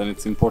important, and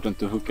it's important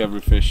to hook every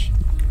fish.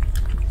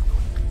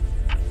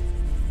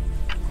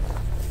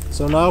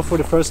 So now for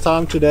the first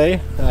time today,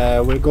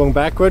 we're going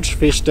backwards,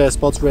 fish the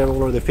spots we have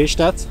already fished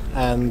at,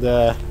 and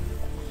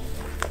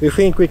we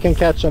think we can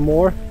catch some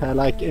more.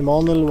 Like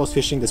Emanuel was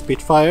fishing the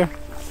Spitfire,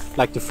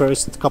 like the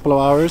first couple of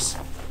hours,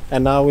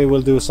 and now we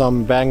will do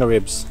some banger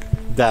ribs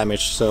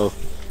damage. So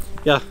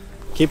yeah,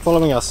 keep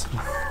following us.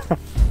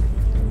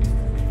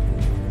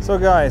 So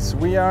guys,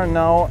 we are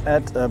now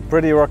at a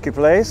pretty rocky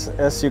place,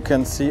 as you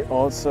can see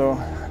also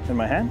in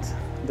my hand.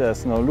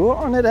 There's no lure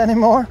on it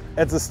anymore.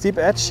 At the steep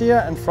edge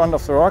here in front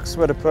of the rocks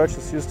where the perch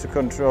is used to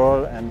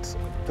control and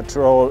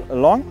patrol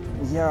along.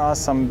 Here are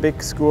some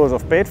big schools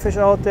of baitfish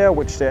out there,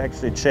 which they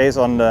actually chase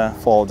on the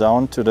fall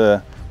down to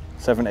the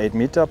 7-8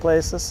 meter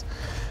places.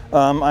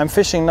 I'm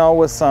fishing now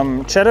with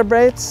some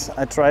chatterbaits.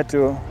 I try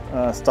to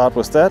start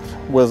with that,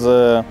 with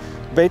a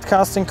bait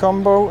casting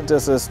combo.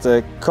 This is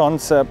the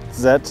Concept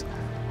Z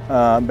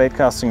bait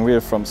casting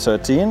reel from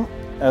 13,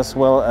 as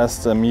well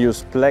as the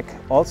Muse Black,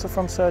 also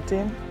from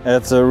 13.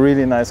 It's a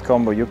really nice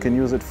combo. You can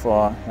use it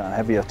for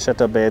heavier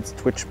chatterbaits,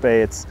 twitch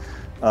baits.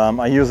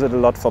 I use it a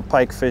lot for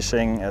pike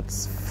fishing.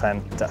 It's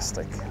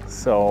fantastic.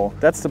 So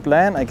that's the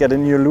plan. I get a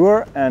new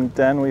lure, and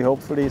then we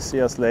hopefully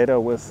see us later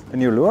with a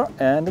new lure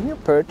and a new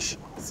perch.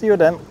 See you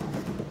then.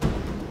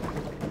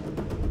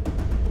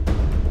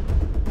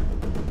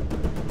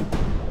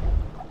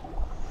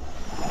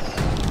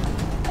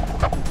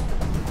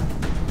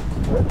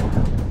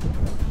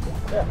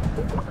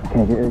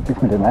 Okay,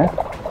 give me the knife.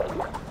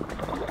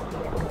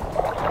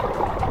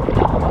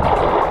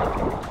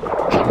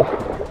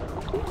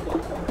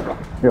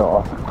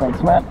 Yeah,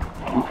 thanks man.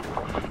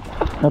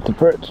 Not the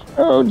perch.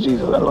 Oh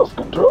Jesus, I lost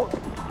control.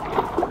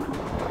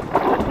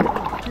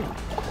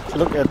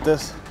 Look at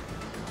this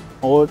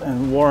old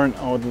and worn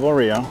out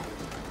warrior,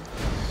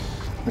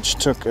 which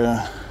took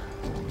a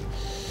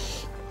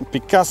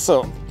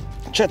Picasso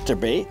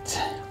chatterbait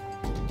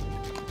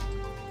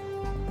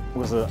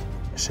with a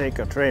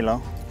shaker trailer.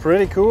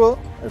 Pretty cool.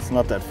 It's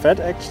not that fat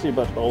actually,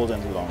 but old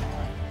and long.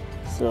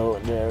 So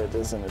there it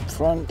is in the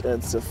front.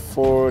 It's a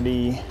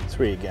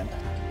 43 again.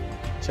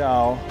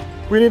 Ciao.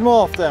 We need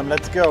more of them.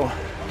 Let's go.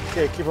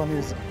 Okay, keep on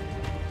using.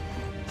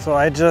 So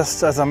I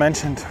just, as I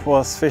mentioned,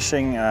 was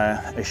fishing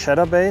a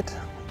chatterbait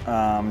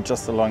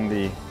just along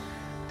the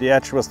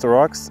edge with the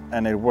rocks,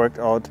 and it worked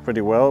out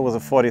pretty well. It was a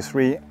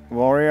 43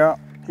 warrior.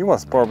 He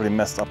was probably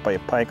messed up by a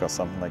pike or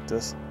something like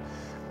this.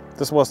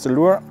 This was the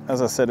lure,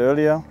 as I said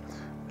earlier.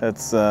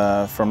 It's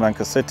from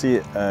Lancaster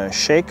City, a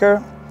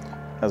shaker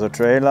as a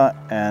trailer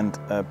and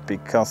a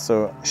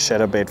Picasso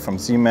chatterbait from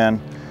Z-Man.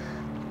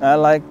 I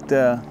like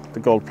the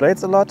gold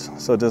plates a lot,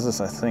 so this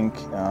is I think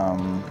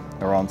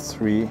around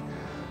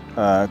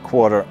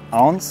 3/4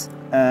 ounce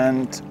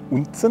and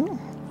unzen,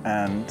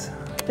 and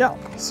yeah,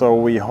 so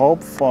we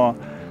hope for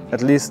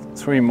at least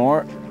 3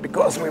 more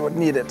because we would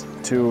need it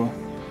to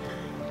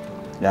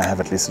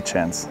have at least a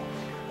chance,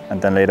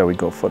 and then later we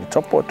go for the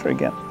top water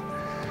again.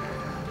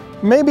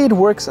 Maybe it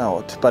works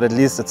out, but at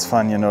least it's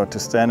fun, you know, to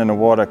stand in the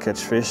water, catch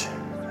fish.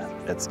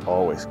 It's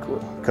always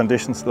cool.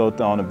 Conditions slowed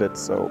down a bit,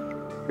 so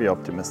be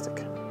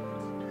optimistic.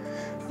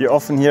 You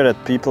often hear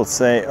that people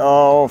say,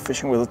 oh,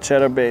 fishing with a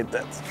chatterbait,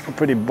 that's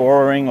pretty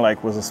boring,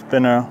 like with a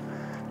spinner.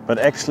 But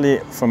actually,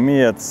 for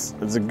me, it's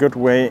a good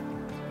way,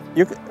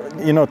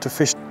 you know, to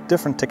fish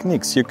different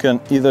techniques. You can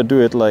either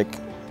do it like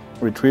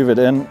retrieve it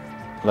in,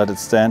 let it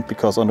stand,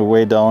 because on the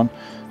way down,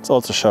 it's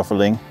also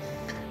shuffling.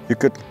 You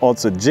could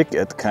also jig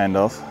it, kind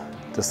of.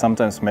 This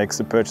sometimes makes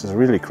the purchase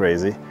really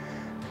crazy,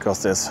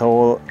 because there's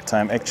whole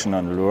time action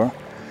on the lure.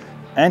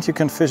 And you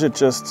can fish it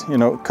just, you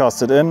know,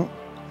 cast it in,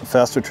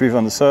 fast retrieve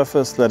on the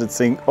surface, let it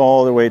sink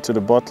all the way to the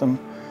bottom.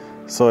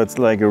 So it's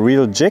like a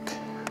real jig.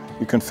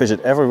 You can fish it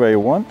everywhere you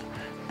want,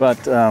 but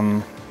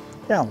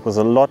yeah, with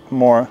a lot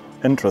more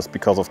interest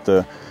because of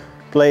the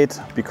plate,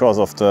 because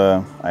of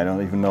the, I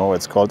don't even know what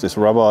it's called, these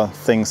rubber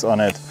things on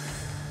it.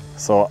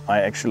 So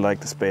I actually like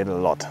this bait a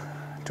lot,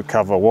 to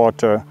cover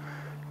water,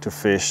 to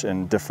fish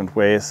in different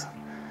ways.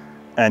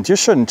 And you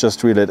shouldn't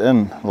just reel it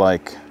in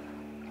like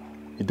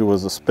you do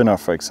with a spinner,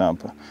 for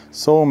example.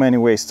 So many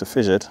ways to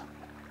fish it.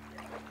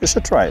 You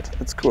should try it,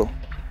 it's cool.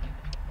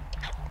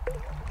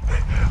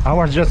 I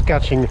was just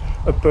catching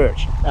a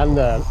perch and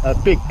a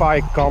big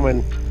pike come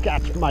and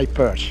catch my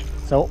perch.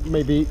 So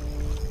maybe,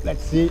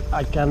 let's see,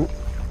 I can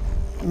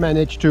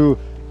manage to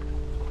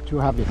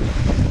have it.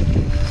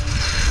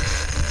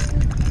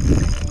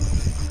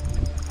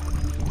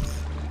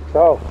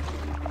 So,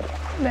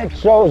 let's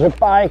show the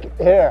pike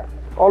here,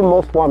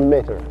 almost 1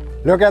 meter.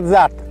 Look at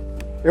that,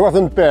 it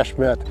wasn't perch,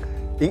 but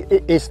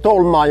he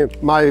stole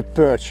my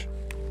perch.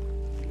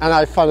 And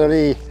I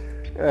finally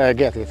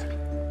get it.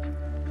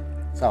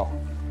 So,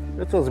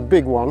 it was a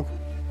big one.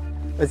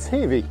 It's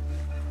heavy.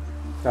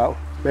 So,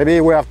 maybe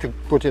we have to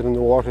put it in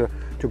the water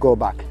to go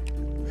back.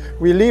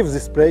 We leave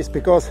this place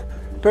because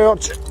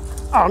perch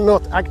are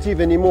not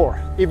active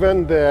anymore.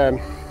 Even the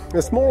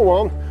small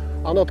ones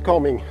are not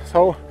coming.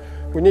 So,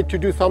 we need to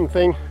do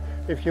something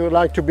if you would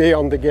like to be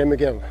on the game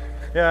again.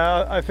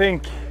 Yeah, I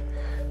think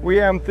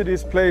we emptied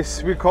this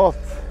place. We caught,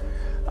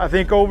 I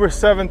think, over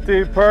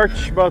 70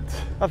 perch, but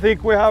I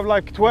think we have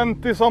like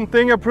 20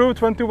 something approved,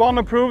 21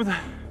 approved.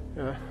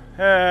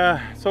 Yeah.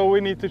 So we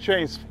need to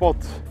change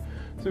spot.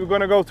 So we're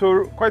gonna go to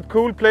a quite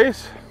cool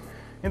place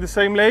in the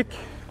same lake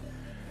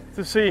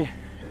to see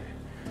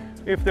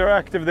if they're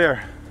active there.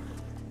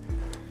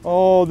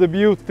 Oh, the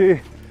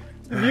beauty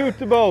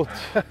boat.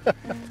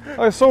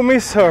 I so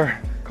miss her.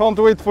 Can't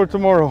wait for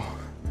tomorrow.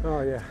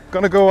 Oh yeah.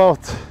 Gonna go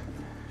out.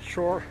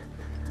 Sure.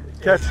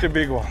 Catch the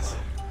big ones.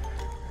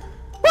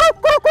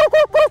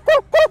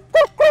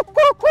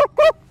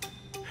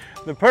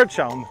 The perch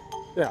sound.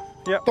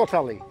 Ja,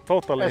 totally.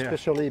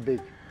 Especially big.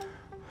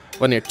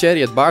 Wanneer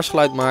Thierry het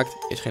baarsgeluid maakt,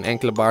 is geen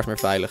enkele baars meer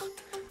veilig.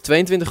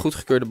 22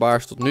 goedgekeurde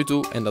baars tot nu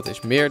toe en dat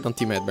is meer dan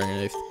Team Headbanger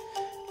heeft.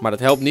 Maar dat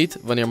helpt niet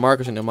wanneer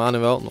Marcus en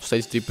Emmanuel nog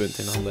steeds 3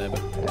 punten in de handen hebben.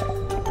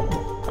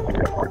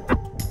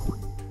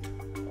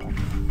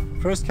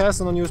 First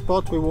cast on a new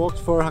spot, we walked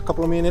for a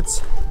couple of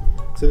minutes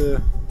to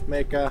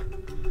make a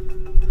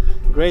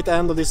great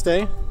end of this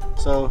day.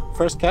 So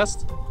first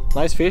cast,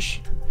 nice fish.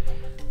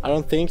 I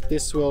don't think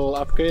this will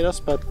upgrade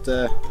us, but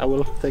I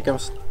will take a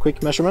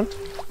quick measurement.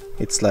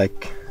 It's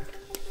like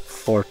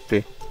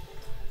 40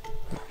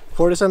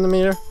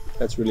 centimeter.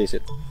 Let's release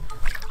it.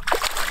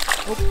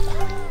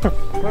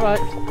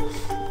 Alright.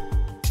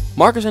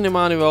 Marcus en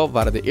Emmanuel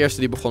waren de eerste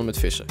die begonnen met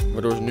vissen,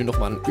 waardoor ze nu nog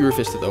maar een uur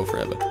visstijd over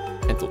hebben.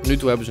 En tot nu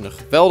toe hebben ze een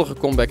geweldige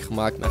comeback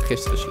gemaakt na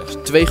gisteren slechts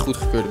 2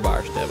 goedgekeurde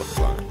baarzen te hebben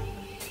gevangen.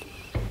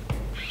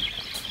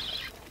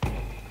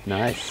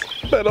 Nice.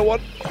 Better one.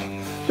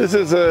 This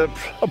is a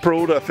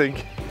pro, I think.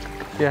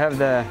 You have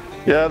the...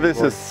 Yeah, this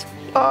is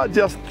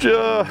just...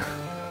 yeah.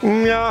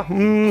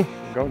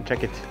 Go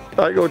check it.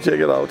 I go check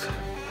it out.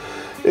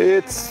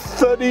 It's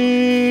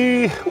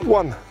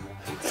 31.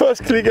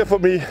 First clicker for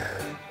me.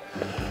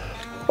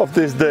 of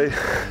this day.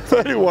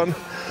 31.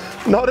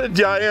 Not a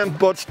giant,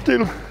 but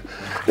still,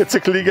 it's a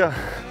clicker.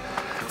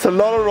 It's a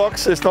lot of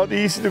rocks, it's not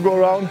easy to go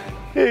around.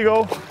 Here you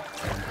go.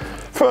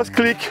 First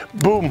click,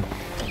 boom.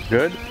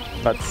 Good,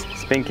 but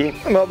spinky.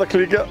 Another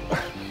clicker.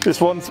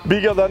 This one's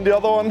bigger than the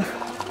other one.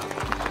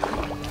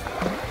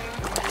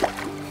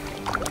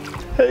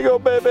 Here you go,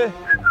 baby.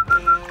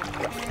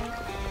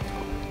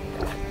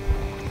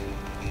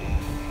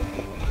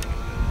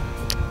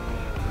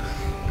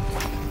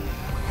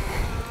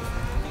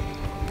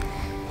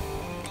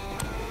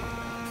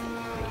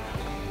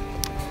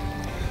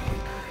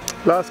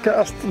 Last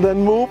cast,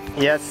 then move.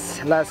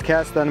 Yes, last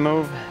cast, then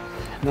move.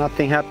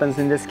 Nothing happens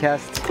in this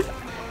cast.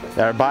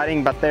 They're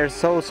biting, but they're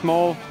so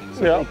small,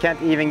 so they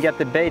can't even get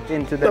the bait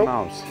into their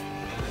mouths.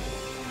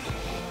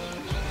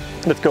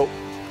 Let's go.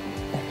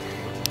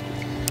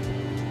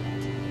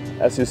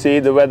 As you see,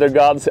 the weather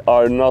gods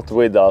are not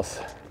with us.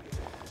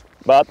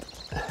 But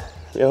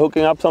we're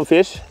hooking up some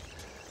fish.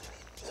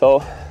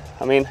 So,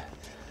 I mean,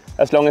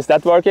 as long as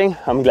that's working,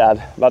 I'm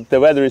glad. But the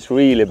weather is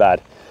really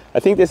bad. I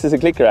think this is a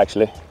clicker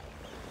actually.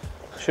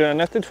 Should I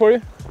net it for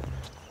you?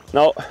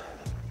 No.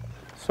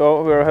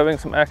 So we're having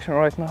some action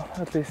right now,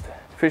 at least.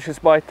 Fish is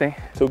biting.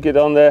 Took it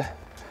on the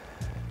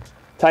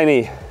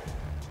tiny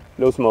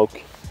low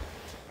smoke.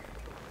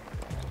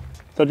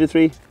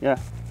 33, yeah.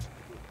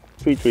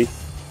 3.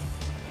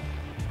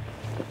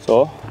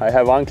 So I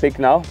have 1 click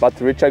now, but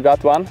Richard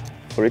got 1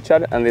 for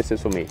Richard and this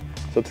is for me.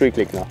 So 3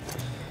 click now.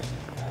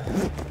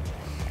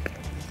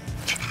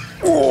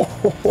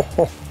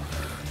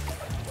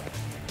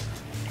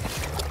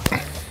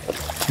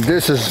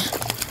 This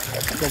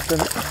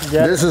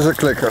is a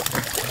clicker.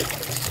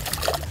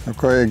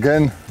 Okay,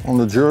 again on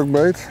the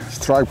jerkbait,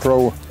 Strike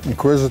Pro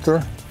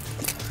Inquisitor.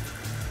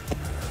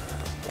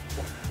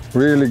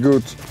 Really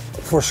good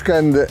for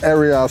scan the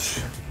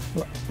areas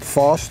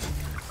fast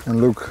and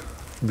look,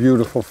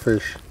 beautiful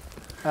fish.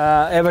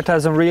 Evert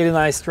has some really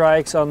nice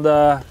strikes on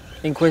the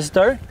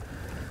Inquisitor,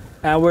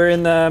 and we're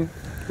in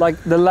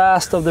like the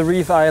last of the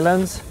reef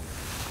islands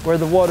where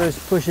the water is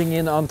pushing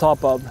in on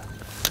top of.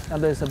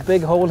 And there's a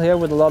big hole here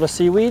with a lot of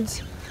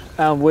seaweeds,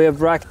 and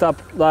we've racked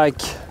up like,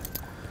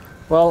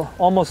 well,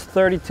 almost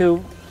 32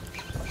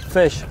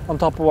 fish on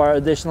top of our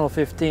additional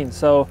 15.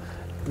 So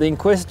the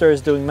Inquisitor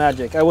is doing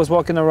magic. I was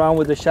walking around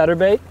with the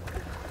chatterbait,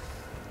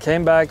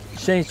 came back,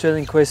 changed to the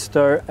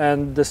Inquisitor,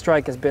 and the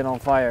strike has been on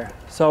fire.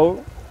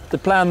 So the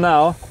plan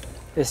now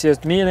is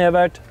just me and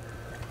Evert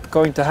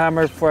going to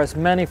hammer for as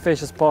many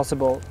fish as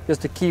possible,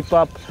 just to keep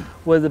up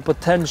with the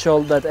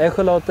potential that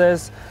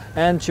Eholotes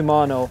and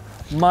Shimano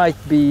might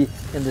be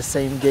in the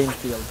same game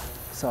field.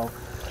 So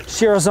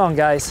cheer us on,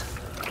 guys.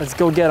 Let's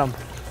go get them.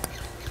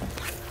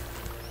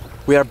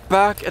 We are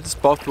back at the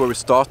spot where we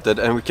started,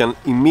 and we can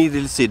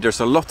immediately see there's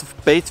a lot of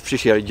bait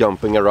fish here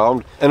jumping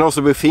around, and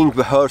also we think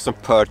we heard some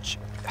perch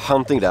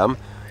hunting them.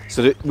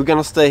 So we're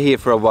gonna stay here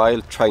for a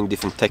while trying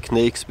different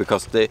techniques,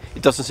 because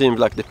it doesn't seem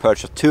like the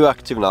perch are too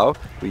active now.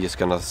 We're just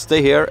gonna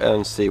stay here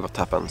and see what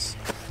happens.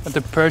 But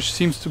the perch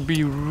seems to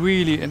be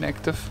really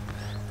inactive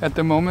at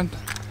the moment.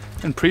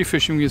 In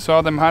pre-fishing we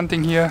saw them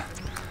hunting here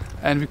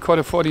and we caught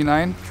a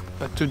 49,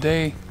 but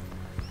today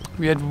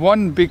we had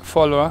 1 big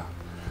follower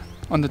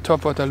on the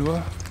top of the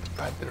lure,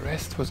 but the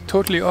rest was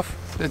totally off.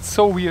 That's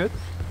so weird,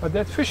 but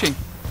that's fishing.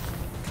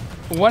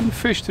 1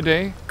 fish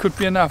today could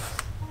be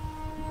enough.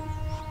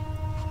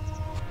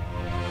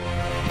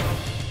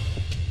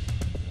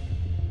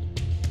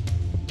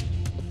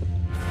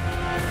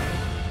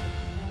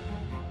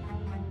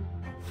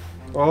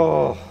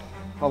 Oh,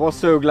 I was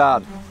so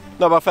glad.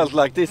 Now I felt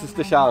like this is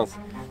the chance.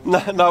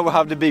 Now we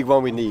have the big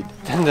one we need.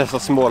 Then there's a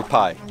small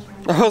pike.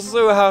 I was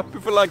so happy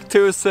for like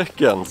 2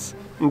 seconds.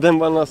 And then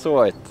when I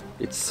saw it,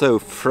 it's so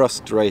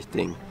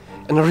frustrating.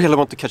 And I really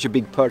want to catch a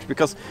big perch,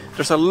 because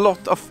there's a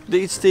lot of,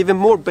 it's even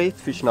more bait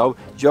fish now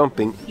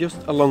jumping just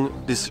along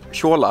this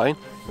shoreline.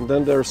 And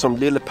then there are some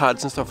lily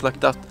pads and stuff like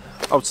that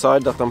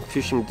outside that I'm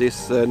fishing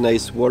this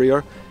nice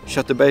warrior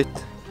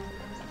chatterbait.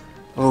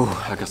 Oh,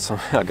 I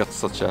got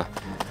such a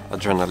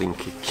adrenaline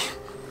kick.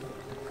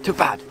 Too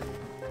bad.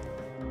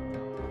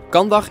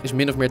 Kandag is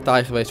min of meer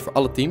taai geweest voor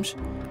alle teams,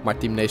 maar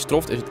team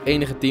Stroft is het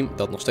enige team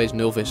dat nog steeds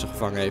 0 vissen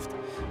gevangen heeft.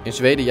 In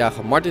Zweden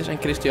jagen Martins en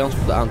Christians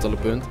op de aantallen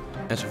punt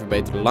en ze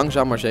verbeteren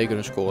langzaam maar zeker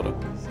hun score.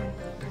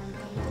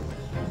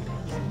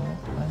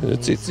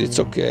 It's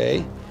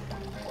okay.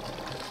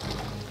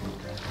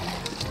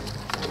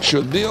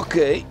 Should be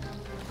okay.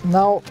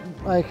 Now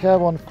I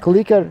have on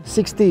clicker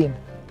 16.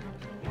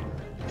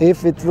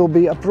 If it will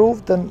be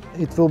approved, then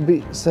it will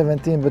be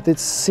 17, but it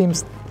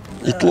seems...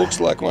 It looks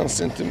like 1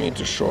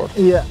 centimeter short.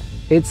 Yeah,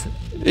 it's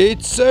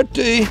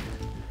 30.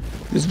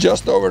 It's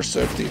just over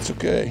 30, it's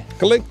okay.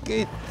 Click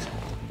it.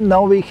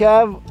 Now we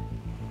have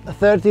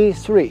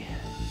 33.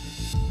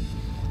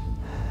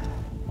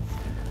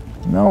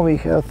 Now we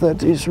have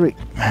 33.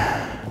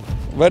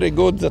 Very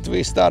good that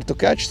we start to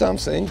catch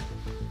something,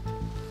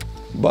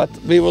 but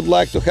we would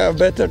like to have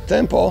better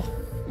tempo.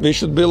 We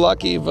should be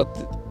lucky with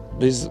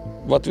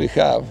what we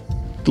have.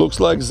 It looks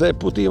like they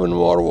put even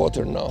more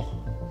water now.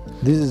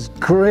 This is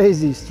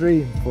crazy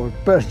stream for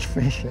perch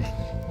fishing.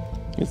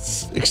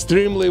 It's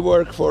extremely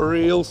work for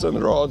reels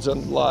and rods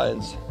and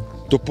lines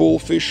to pull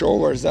fish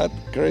over that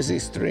crazy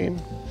stream.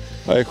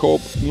 I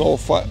hope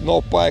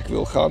no pike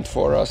will hunt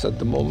for us at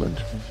the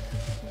moment.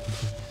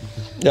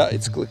 Yeah,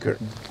 it's clicker.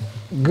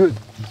 Good,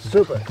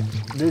 super.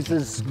 This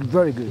is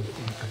very good.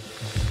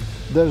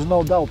 There's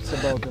no doubts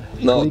about it.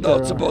 No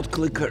doubts about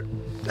clicker.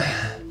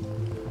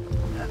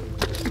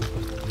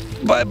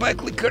 Bye bye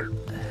clicker.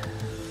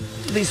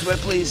 This way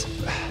please.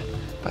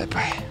 Bye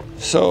bye.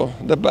 So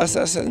the bass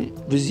assassin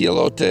with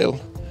yellow tail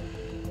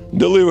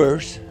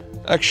delivers.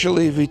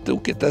 Actually we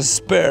took it as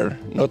spare,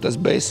 not as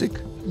basic.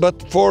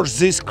 But for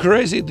this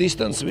crazy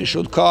distance we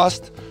should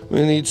cast,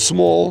 we need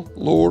small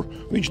lure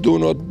which do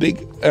not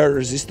big air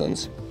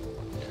resistance.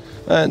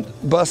 And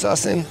Bass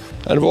Assassin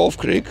and Wolf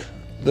Creek,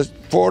 the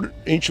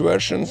 4-inch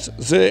versions,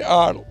 they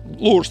are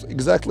lures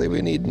exactly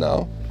we need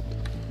now.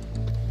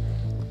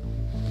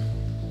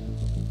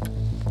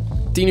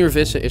 10 uur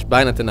vissen is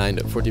bijna ten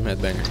einde voor Team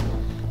Headbanger.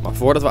 Maar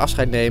voordat we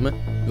afscheid nemen,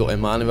 wil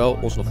Emmanuel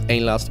ons nog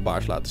één laatste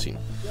baars laten zien.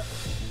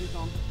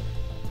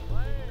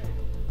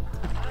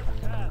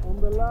 On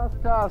the last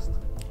cast.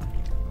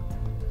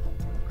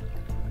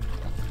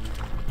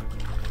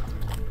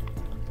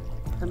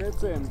 And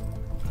it's in.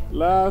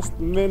 Last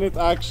minute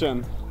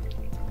action.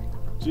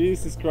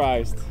 Jesus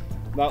Christ,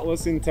 that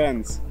was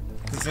intense.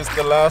 This is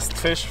the last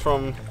fish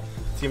from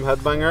Team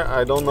Headbanger.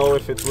 I don't know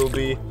if it will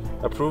be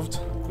approved.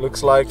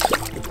 Looks like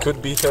it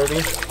could be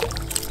 30.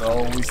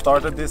 So we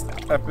started this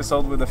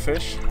episode with a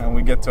fish and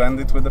we get to end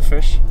it with a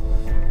fish.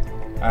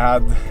 I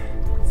had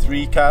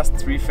 3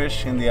 casts, 3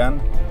 fish in the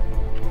end.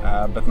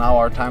 But now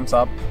our time's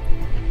up.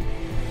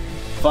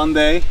 Fun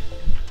day.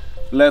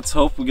 Let's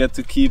hope we get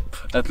to keep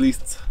at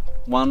least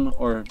one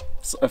or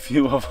a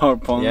few of our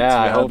points. Yeah,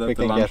 I hope we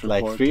can get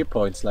like 3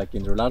 points like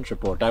in the lunch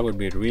report. That would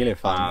be really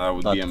fun. That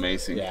would be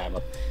amazing. Yeah,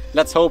 but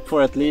let's hope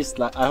for at least,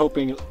 like, I'm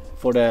hoping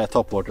for the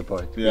top water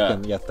point. Yeah. We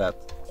can get that.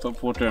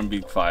 Top water and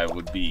big 5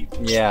 would be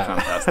yeah.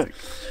 fantastic.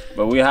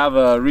 But we have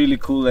a really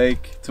cool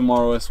lake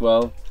tomorrow as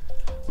well,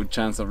 with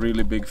chance of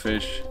really big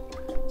fish.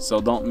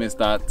 So don't miss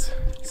that.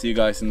 See you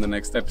guys in the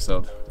next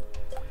episode.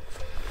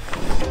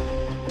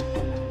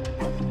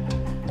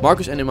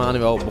 Marcus en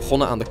Emmanuel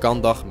begonnen aan de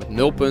kantdag met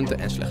 0 punten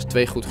en slechts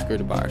 2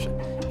 goedgekeurde baarzen.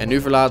 En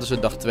nu verlaten ze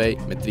dag 2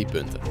 met 3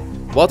 punten.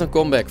 Wat een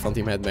comeback van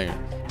Team Headbanger.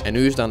 En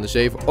nu is het aan de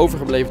 7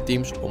 overgebleven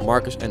teams om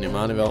Marcus en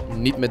Emmanuel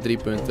niet met 3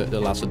 punten de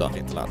laatste dag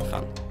in te laten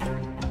gaan.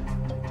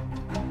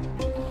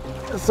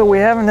 So we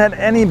haven't had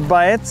any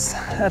bites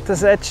at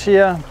this edge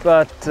here,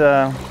 but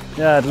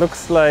yeah, it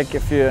looks like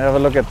if you have a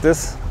look at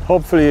this,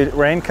 hopefully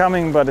rain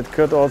coming, but it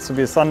could also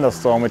be a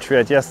thunderstorm, which we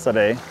had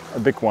yesterday, a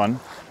big one.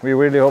 We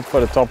really hope for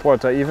the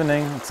topwater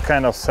evening. It's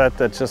kind of sad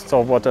that just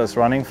topwater is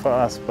running for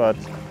us, but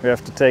we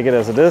have to take it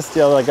as it is.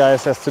 The other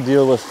guys has to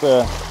deal with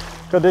the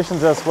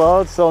conditions as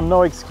well, so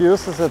no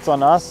excuses, it's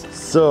on us.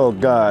 So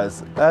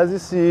guys, as you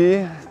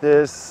see,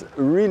 there's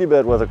really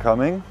bad weather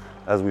coming.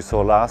 As we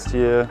saw last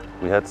year,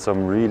 we had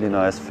some really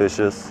nice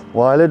fishes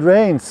while it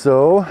rained,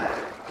 so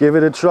give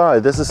it a try.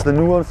 This is the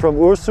new one from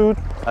Ursud.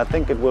 I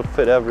think it will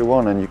fit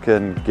everyone and you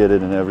can get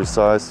it in every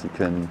size. You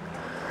can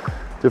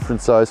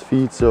different size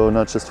feet, so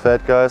not just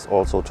fat guys,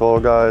 also tall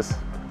guys.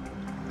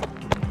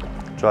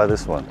 Try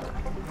this one.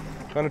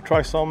 I'm gonna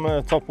try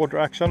some topwater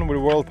action with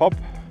World Pop.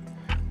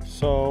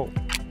 So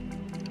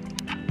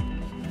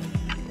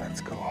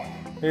let's go.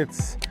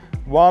 It's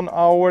 1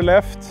 hour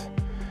left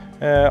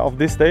of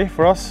this day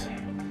for us.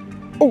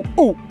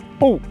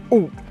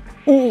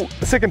 Oh,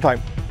 second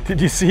time. Did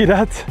you see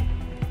that?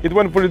 It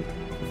went for it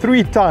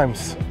 3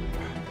 times.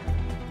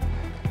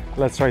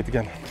 Let's try it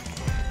again.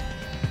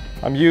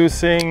 I'm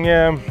using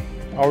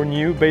our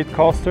new bait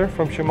caster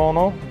from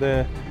Shimano,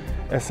 the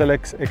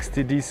SLX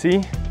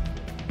XTDC.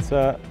 It's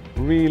a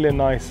really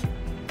nice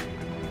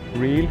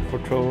reel for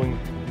throwing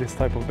this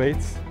type of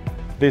baits.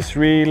 This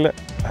reel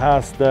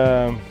has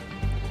the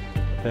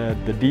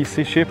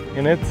DC ship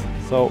in it,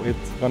 so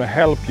it's gonna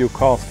help you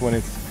cast when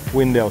it's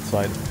windy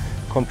outside.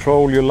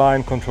 Control your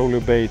line, control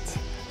your bait,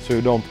 so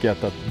you don't get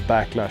that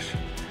backlash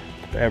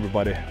that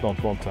everybody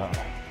don't want to have.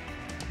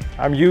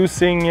 I'm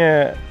using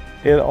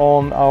it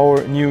on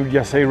our new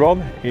Yasei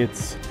rod.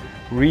 It's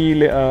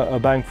really a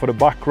bang for the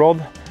buck rod.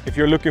 If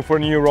you're looking for a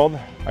new rod,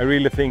 I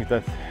really think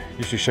that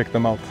you should check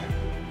them out.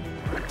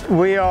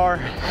 We are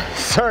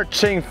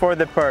searching for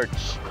the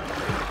perch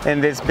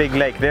in this big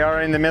lake. They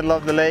are in the middle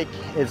of the lake.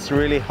 It's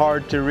really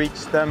hard to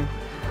reach them.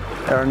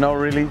 There are no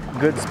really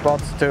good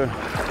spots to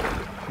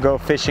go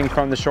fishing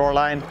from the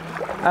shoreline.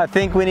 I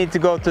think we need to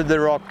go to the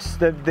rocks,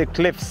 the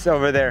cliffs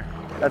over there.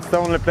 That's the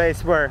only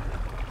place where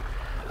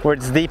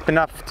it's deep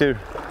enough to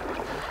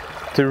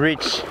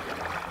reach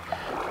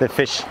the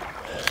fish.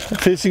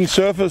 Fishing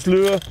surface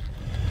lure.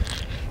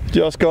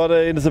 Just got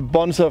a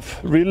bunch of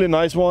really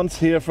nice ones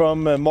here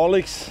from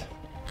Mogelijk,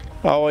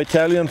 our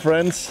Italian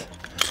friends.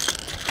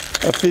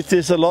 I fished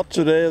this a lot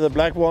today, the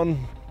black one,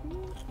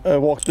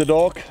 walk the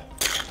dog.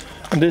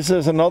 And this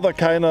is another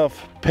kind of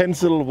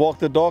pencil walk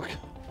the dog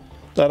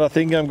that I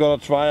think I'm gonna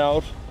try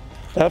out.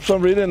 Have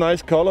some really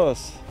nice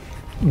colors.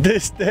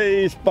 This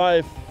day is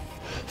by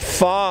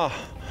far,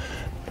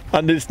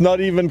 and it's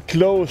not even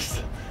close,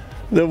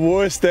 the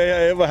worst day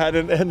I ever had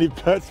in any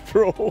PERCH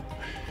Pro,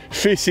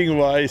 fishing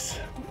wise.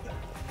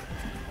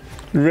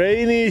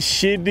 Rainy,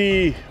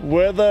 shitty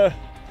weather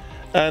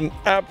and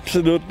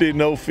absolutely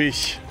no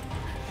fish.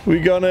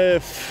 We're gonna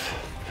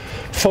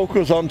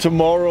focus on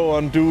tomorrow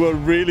and do a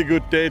really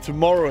good day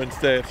tomorrow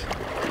instead.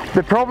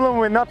 The problem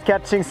with not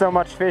catching so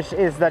much fish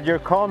is that your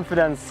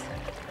confidence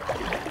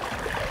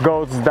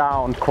goes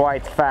down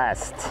quite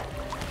fast.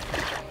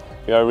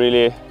 We are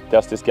really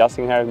just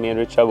discussing here, me and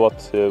Richard, what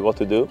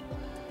to do.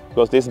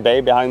 Because this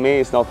bay behind me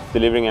is not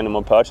delivering any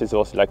more perches. It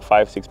was like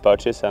 5-6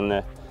 perches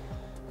and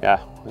yeah,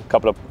 a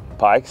couple of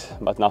pikes,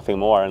 but nothing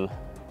more. And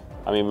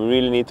I mean, we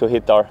really need to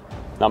hit our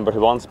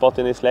 #1 spot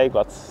in this lake,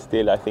 but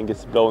still I think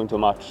it's blowing too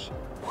much.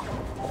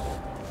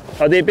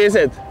 How deep is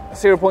it?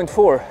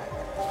 0.4.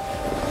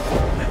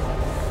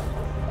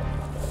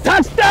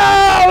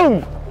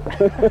 Touchdown!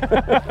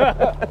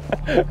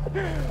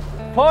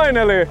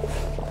 Finally!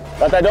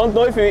 But I don't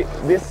know if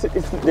this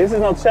is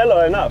not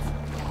shallow enough.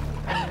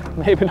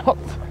 Maybe not.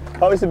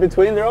 How is it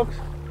between the rocks?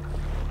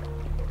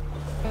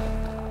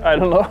 I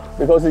don't know.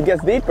 Because it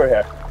gets deeper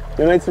here.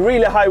 You know, it's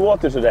really high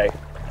water today.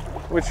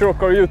 Which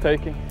rock are you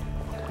taking?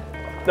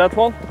 That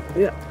one?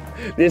 Yeah.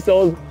 This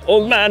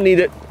old man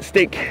needed a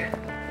stick.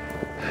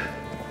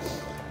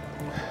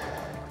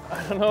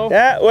 I don't know.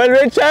 Yeah, well,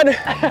 Richard,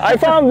 I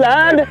found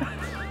land.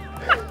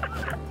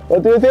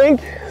 What do you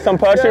think? Some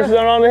perches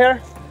around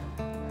here?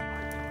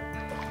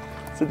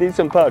 It's a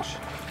decent perch.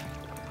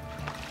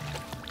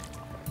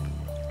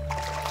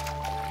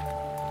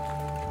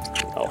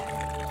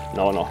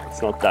 No,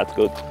 it's not that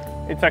good.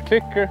 It's a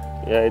clicker.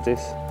 Yeah, it is.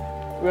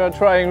 We are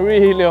trying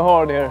really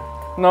hard here.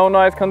 No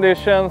nice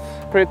conditions,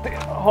 pretty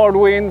hard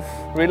winds,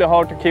 really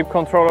hard to keep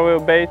control of your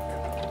bait.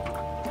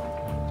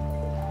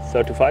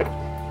 35.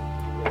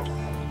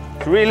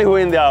 It's really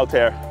windy out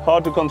here.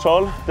 Hard to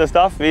control the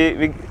stuff.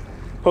 We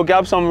hook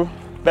up some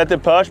better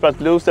perch but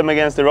lose them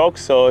against the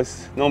rocks, so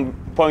it's no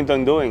point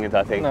on doing it,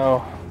 I think.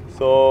 No.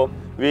 So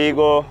we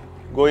go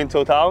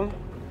into town.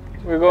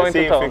 We're going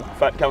to town. See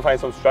if we can find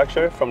some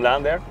structure from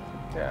land there.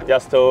 Yeah.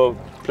 Just to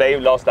play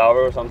last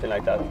hour or something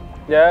like that.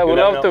 Yeah, we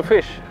love to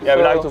fish. Yeah,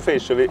 we like to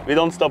fish, so we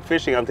don't stop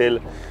fishing until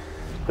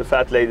the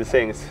fat lady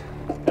sings.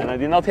 And I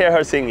did not hear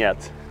her sing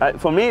yet.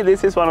 For me,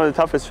 this is one of the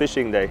toughest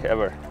fishing days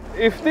ever.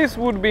 If this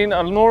would be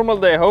a normal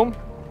day home,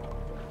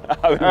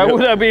 I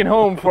would have been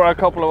home for a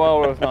couple of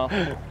hours now.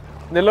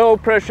 The low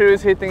pressure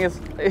is hitting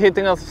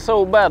us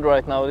so bad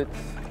right now, it's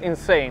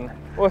insane.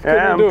 What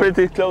can we do? I'm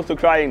pretty close to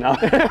crying now.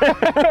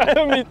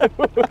 Me too.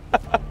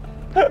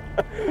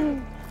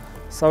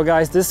 So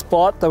guys, this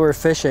spot that we're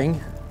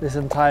fishing, this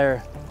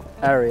entire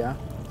area,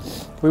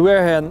 we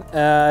were here in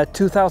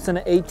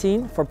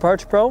 2018 for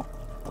PERCH Pro.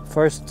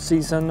 First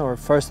season or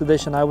first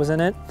edition I was in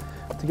it,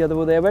 together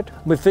with Evert.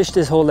 We fished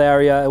this whole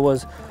area. It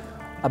was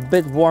a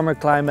bit warmer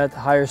climate,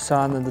 higher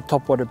sun, and the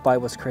topwater bite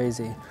was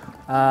crazy.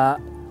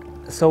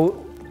 So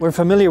we're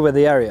familiar with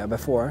the area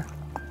before,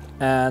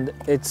 and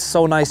it's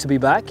so nice to be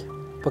back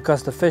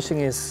because the fishing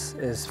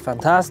is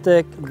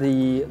fantastic.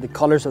 The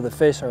colors of the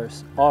fish are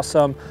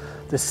awesome.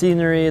 The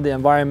scenery, the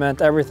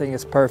environment, everything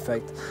is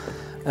perfect.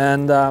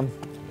 And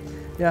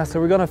yeah, so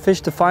we're gonna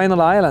fish the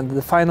final island,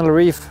 the final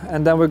reef,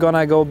 and then we're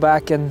gonna go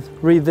back and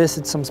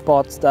revisit some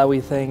spots that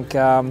we think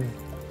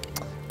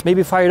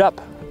maybe fired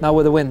up now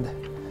with the wind.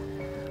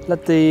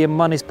 Let the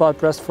money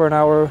spot rest for an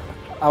hour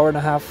and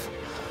a half.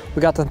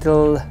 We got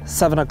until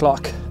 7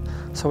 o'clock.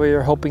 So we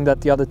are hoping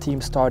that the other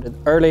team started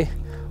early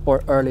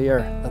or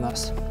earlier than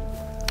us.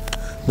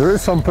 There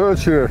is some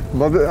perch here,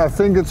 but I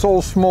think it's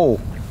all small.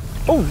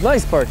 Oh,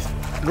 nice perch.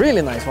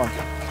 Really nice one.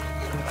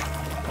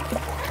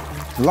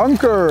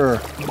 Lunker.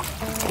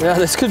 Yeah,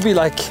 this could be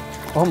like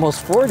almost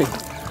 40.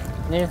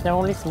 It's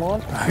only small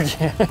perch.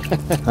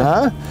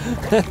 Huh?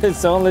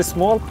 It's only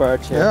small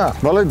perch. Yeah,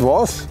 well it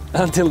was.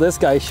 Until this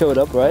guy showed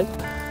up, right?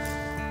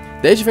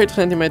 Deze 40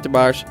 centimeter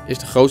baars is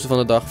de grootste van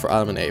de dag voor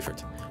Adam en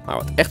Evert. Maar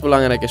wat echt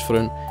belangrijk is voor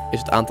hun, is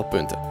het aantal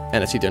punten. En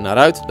het ziet er naar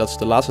uit dat ze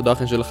de laatste dag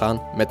in zullen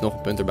gaan met nog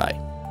een punt erbij.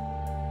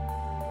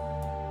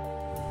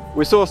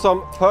 We saw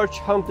some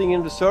perch hunting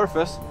in the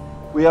surface.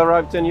 We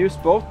arrived at a new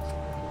spot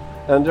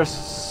and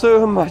there's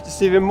so much,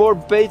 there's even more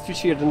bait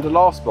fish here than the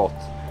last spot.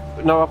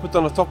 But now I put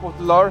on a topwater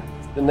lure,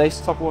 the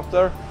nice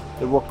topwater,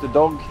 they walk the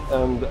dog,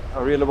 and I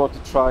really want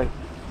to try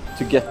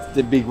to get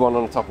the big one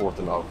on the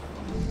topwater now.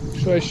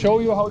 Should I show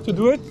you how to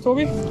do it,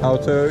 Toby? How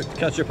to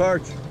catch a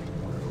perch?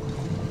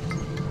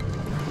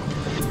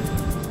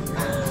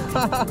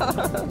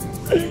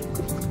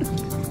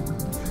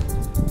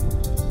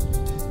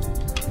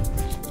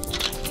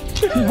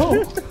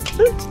 No.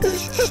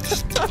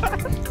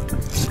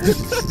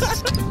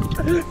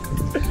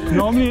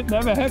 Normally it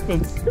never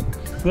happens.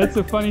 That's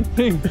a funny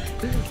thing.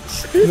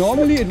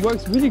 Normally it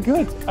works really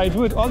good. I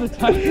do it all the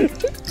time.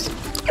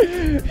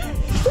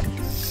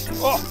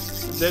 Oh,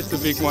 that's a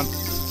big one.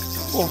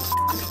 Oh,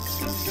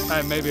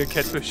 maybe a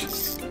catfish.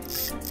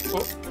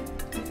 Oh.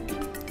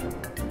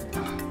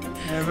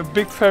 I have a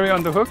big ferry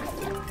on the hook.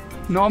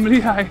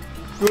 Normally I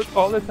do it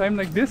all the time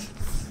like this.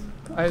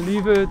 I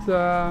leave it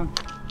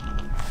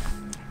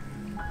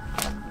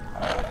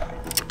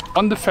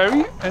on the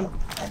ferry and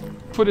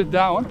put it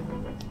down.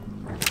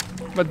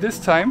 But this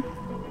time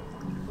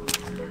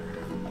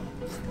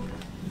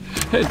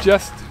it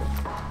just,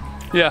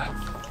 yeah,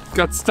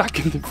 got stuck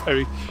in the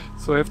ferry.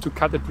 So I have to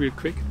cut it real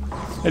quick.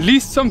 At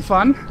least some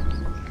fun.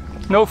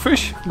 No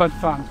fish, but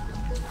fun.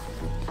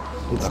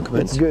 It's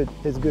good,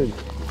 it's good.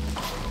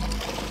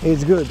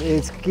 It's good,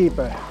 it's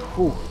keeper.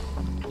 Ooh.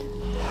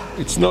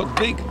 It's not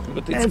big,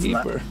 but it's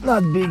keeper.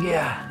 Not big,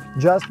 yeah.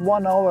 Just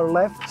 1 hour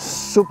left.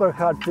 Super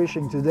hard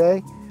fishing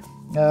today.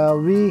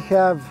 We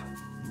have,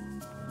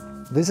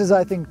 this is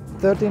I think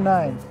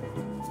 39,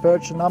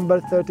 perch number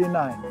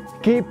 39.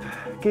 Keep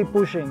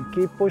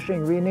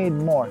pushing, we need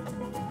more.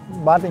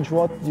 Martin,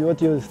 what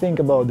do you think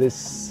about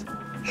this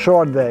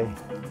short day?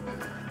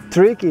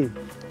 Tricky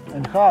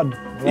and hard,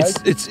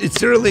 right?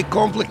 It's really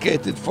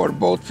complicated for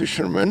boat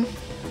fishermen.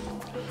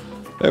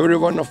 Every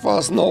one of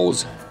us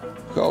knows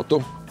how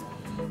to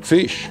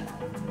fish,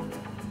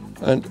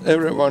 and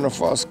every one of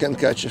us can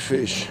catch a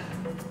fish.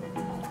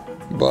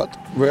 But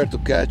where to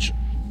catch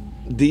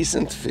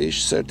decent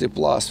fish, 30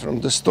 plus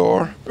from the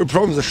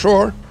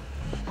shore,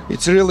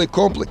 it's really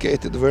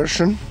complicated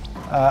version.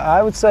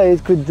 I would say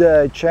it could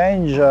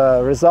change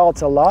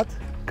results a lot,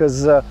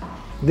 because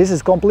this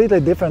is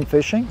completely different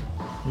fishing.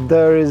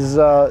 There is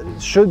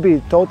should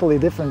be totally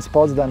different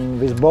spots than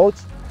with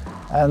boats,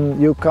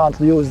 and you can't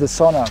use the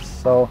sonars.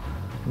 So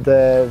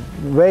the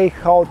way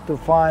how to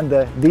find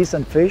a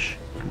decent fish,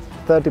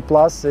 30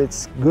 plus,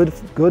 it's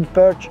good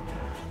perch,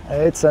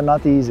 it's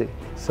not easy.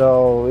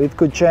 So it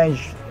could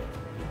change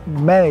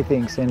many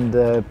things in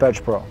the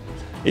PERCH PRO.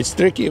 It's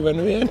tricky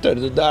when we enter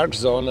the dark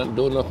zone and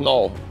do not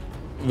know,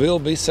 will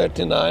be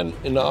 39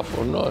 enough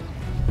or not?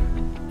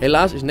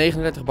 Helaas is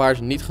 39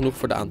 baarzen niet genoeg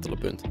voor de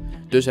aantallenpunt.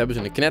 Dus hebben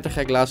ze een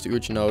knettergek laatste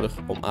uurtje nodig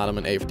om Adam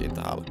en Evert in te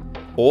halen.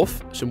 Of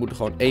ze moeten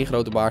gewoon 1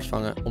 grote baars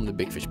vangen om de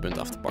big fish punt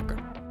af te pakken.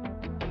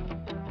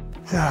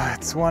 Yeah,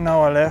 it's 1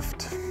 hour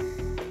left.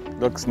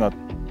 Looks not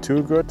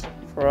too good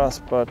for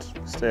us, but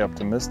stay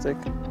optimistic.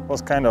 It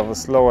was kind of a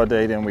slower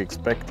day than we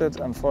expected,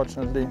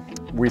 unfortunately.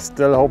 We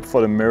still hope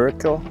for the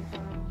miracle,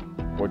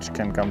 which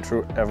can come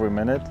true every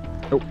minute.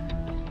 Oh.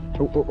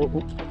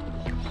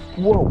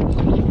 Whoa,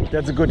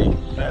 that's a goodie.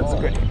 That's a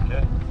goodie.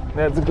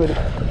 That's a goodie.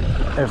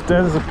 If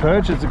there's a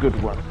perch, it's a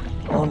good one.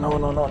 Oh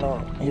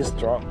no, he's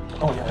strong.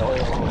 Oh yeah.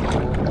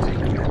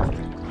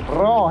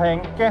 Bra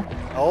Henke.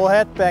 Oh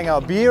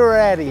headbanger, be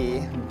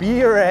ready,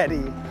 be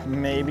ready.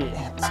 Maybe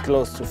it's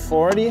close to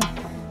 40.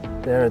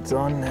 There it's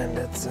on, and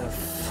it's a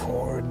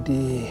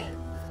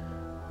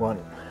 41.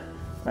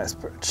 Nice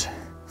perch.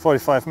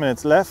 45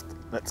 minutes left.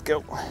 Let's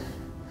go.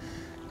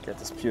 Get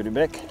this beauty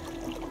back.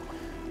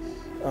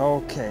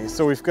 Okay,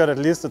 so we've got at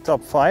least the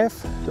top 5.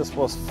 This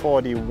was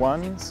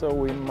 41, so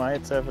we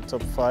might have a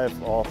top 5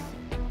 of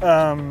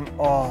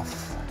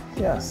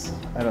yes,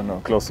 I don't know,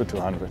 close to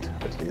 200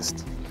 at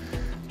least.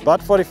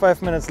 But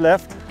 45 minutes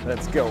left,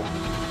 let's go.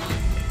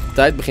 De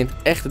tijd begint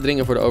echt te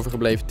dringen voor de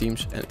overgebleven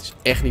teams en het is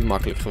echt niet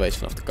makkelijk geweest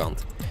vanaf de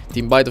kant.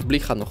 Team Bite of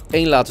Bleak gaat nog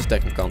 1 laatste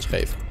stack een kans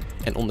geven.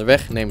 En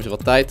onderweg nemen ze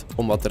wat tijd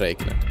om wat te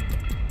rekenen.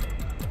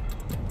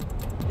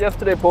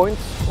 Yesterday points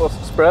was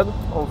spread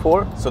on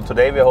 4. So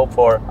today we hope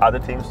for other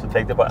teams to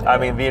take the point. I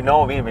mean, we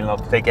know we will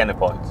not take any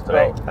points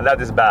today, No. and that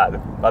is bad.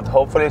 But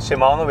hopefully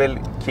Shimano will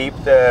keep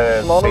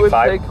the Shimano big will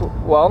 5. take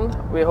 1.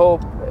 We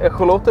hope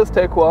Eholotes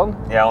take 1.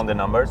 Yeah, on the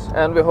numbers.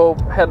 And we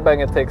hope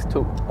Headbanger takes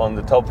 2. On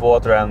the top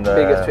water and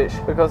Biggest fish.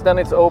 Because then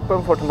it's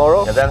open for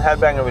tomorrow. Yeah, then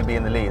Headbanger will be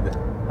in the lead.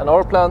 And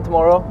our plan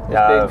tomorrow is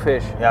big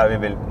fish. Yeah, we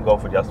will go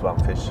for just 1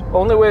 fish.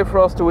 Only way for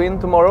us to win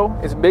tomorrow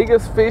is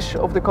biggest fish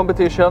of the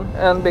competition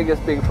and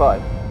biggest big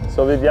 5.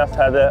 So we just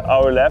had an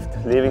hour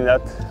left, leaving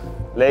that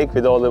lake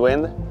with all the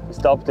wind. We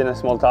stopped in a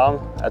small town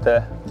at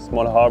a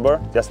small harbor,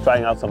 just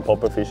trying out some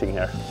popper fishing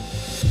here.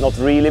 Not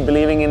really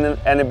believing in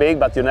any big,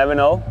 but you never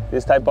know.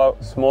 This type of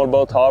small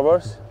boat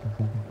harbors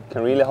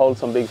can really hold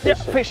some big fish.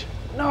 Yeah, fish!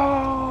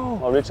 No!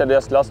 Oh, Richard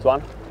just lost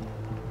one.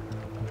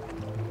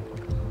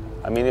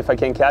 I mean, if I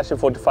can catch a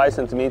 45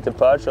 centimeter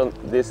perch on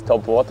this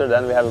top water,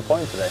 then we have a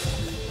point today.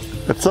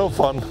 It's so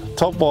fun.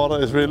 Top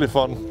water is really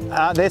fun.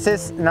 This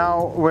is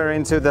now we're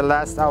into the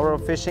last hour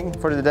of fishing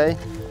for the day.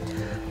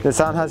 The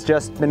sun has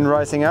just been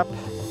rising up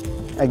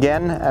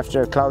again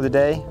after a cloudy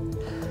day.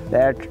 The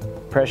air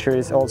pressure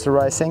is also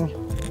rising.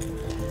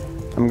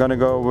 I'm gonna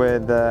go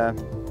with a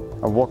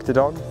walk the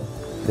dog.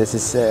 This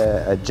is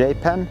a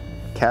J-pen,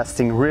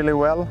 casting really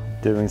well,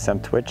 doing some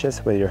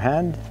twitches with your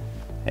hand.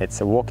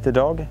 It's a walk the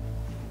dog.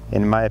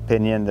 In my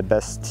opinion, the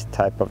best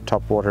type of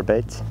top water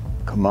bait.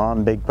 Come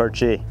on, big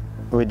perchy.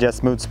 We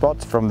just moved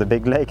spots from the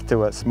big lake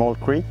to a small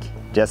creek,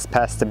 just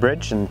past the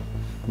bridge, and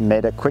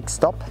made a quick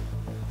stop.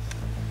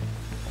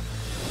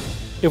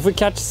 If we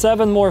catch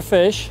 7 more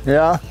fish,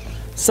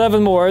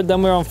 7 more,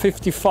 then we're on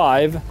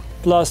 55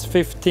 plus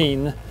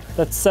 15,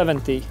 that's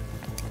 70.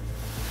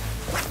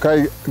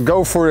 Okay,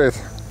 go for it.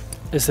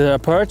 Is there a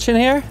perch in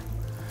here?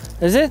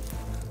 Is it?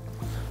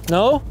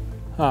 No?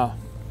 Oh,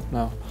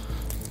 no.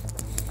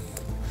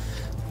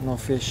 No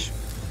fish.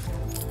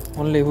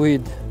 Only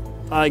weed.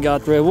 I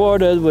got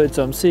rewarded with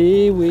some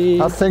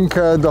seaweed. I think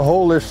the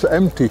hole is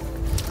empty.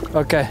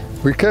 Okay.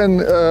 We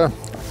can,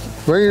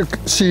 when you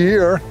see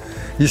here,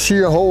 you see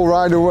a hole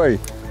right away.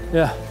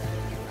 Yeah.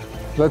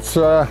 Let's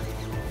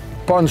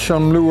punch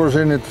some lures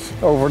in it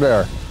over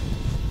there.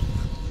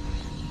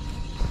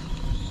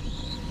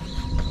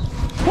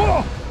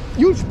 Oh,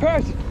 huge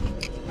perch!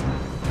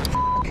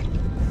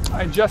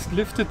 I just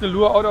lifted the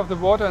lure out of the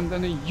water and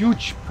then a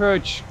huge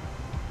perch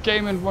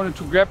came and wanted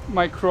to grab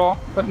my craw,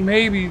 but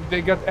maybe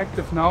they got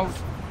active now.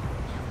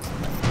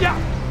 Yeah,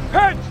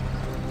 perch!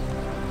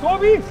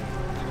 Tobias!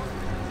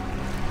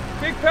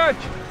 Big perch!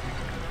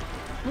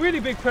 Really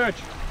big perch!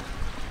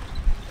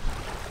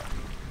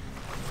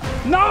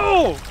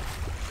 No!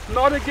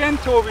 Not again,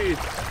 Toby!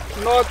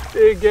 Not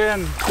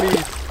again,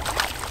 please.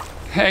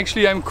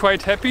 Actually, I'm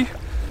quite happy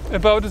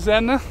about the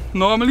zander,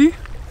 normally,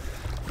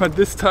 but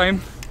this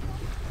time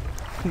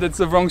that's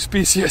the wrong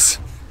species.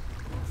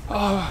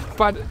 Oh,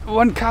 but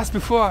one cast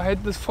before I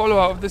had this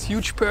follower of this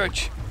huge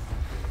perch.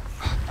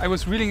 I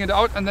was reeling it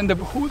out and then the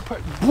whole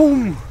perch,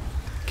 boom,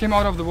 came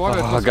out of the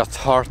water. Oh, I got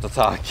heart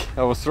attack.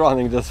 I was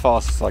running as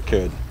fast as I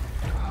could.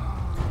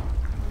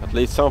 At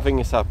least something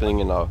is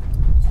happening now.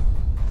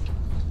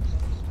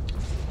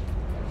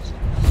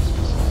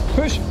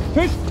 Fish,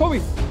 fish,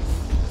 Toby.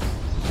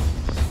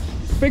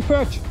 Big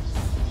perch.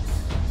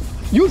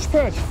 Huge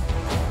perch.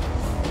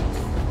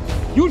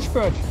 Huge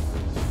perch.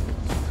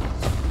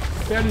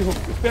 Barely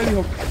hooked, it's barely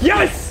hooked.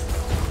 Yes!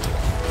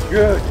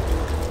 Good.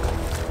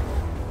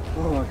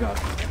 Oh my god.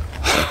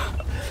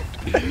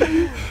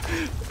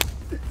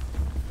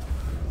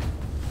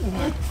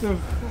 What the?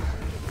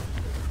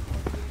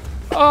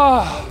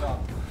 Ah!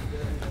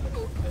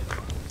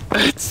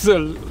 It's a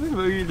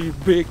really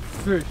big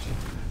fish.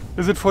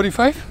 Is it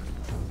 45?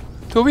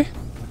 Toby?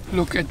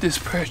 Look at this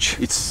perch.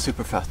 It's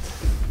super fat.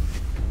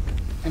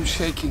 I'm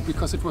shaking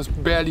because it was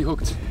barely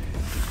hooked.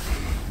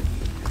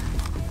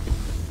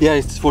 Yeah,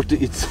 it's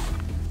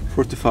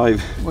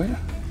 45. Where?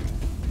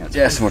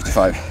 Yes,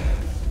 45.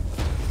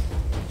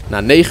 Na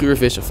 9 uur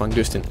vissen vangt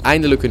Dustin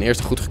eindelijk hun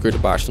eerste goedgekeurde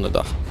baars van de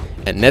dag.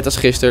 En net als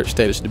gisteren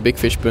stelen ze de big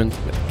fish punt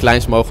met de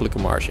kleinst mogelijke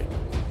marge.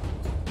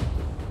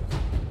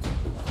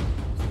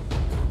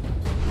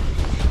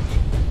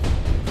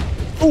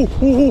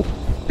 Oh,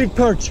 big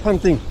perch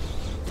hunting.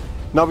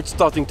 Now it's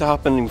starting to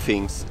happen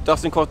things.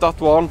 Dustin caught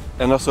that one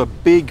and also a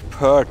big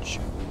perch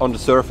on the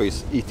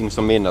surface eating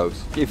some minnows.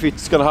 If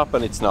it's gonna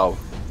happen, it's now.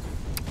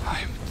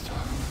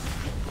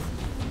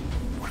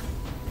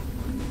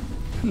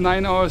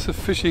 9 hours of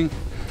fishing,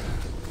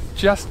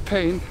 just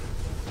pain,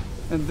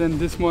 and then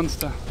this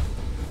monster.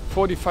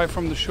 45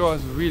 from the shore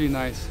is really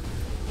nice.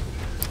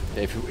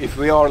 If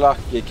we are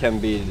lucky, it can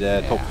be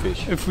the top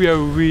fish. If we are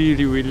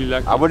really, really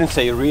lucky. I wouldn't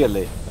say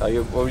really,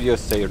 I would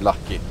just say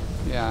lucky.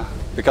 Yeah.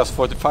 Because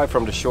 45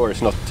 from the shore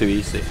is not too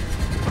easy.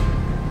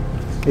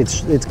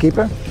 It's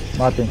keeper,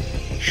 Martin.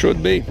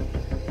 Should be.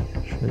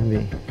 Should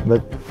be,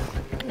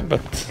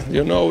 but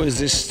you know, is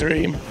this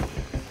stream?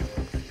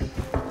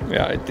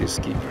 Yeah, it is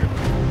keeper.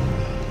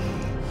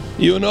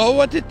 You know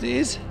what it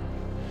is?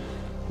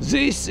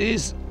 This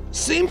is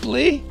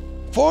simply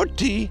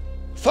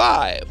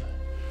 45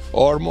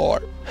 or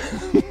more.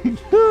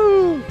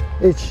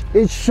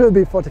 It should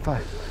be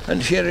 45.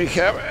 And here we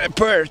have a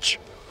perch.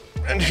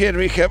 And here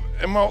we have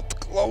a mouth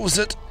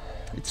closed.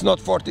 It's not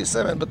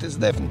 47, but it's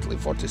definitely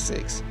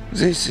 46.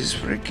 This is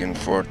freaking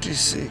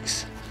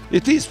 46.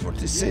 It is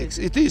 46.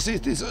 It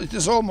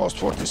is almost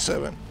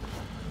 47.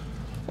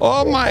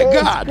 Oh my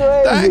God!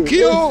 Crazy. Thank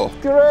you.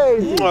 It's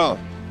crazy. Oh.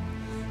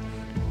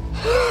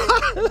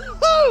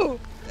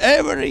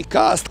 Every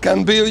cast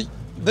can be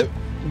the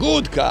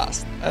good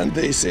cast, and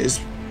this is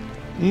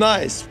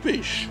nice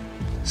fish.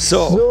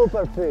 So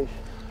super fish.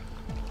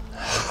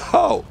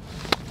 How?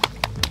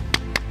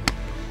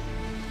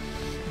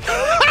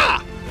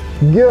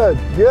 Good,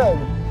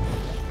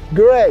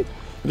 great.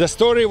 The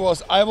story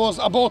was I was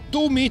about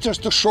 2 meters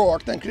too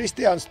short, and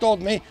Christians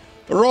told me,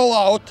 roll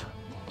out,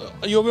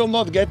 you will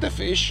not get a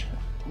fish.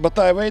 But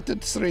I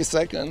waited 3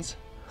 seconds,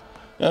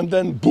 and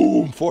then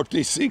boom,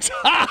 46.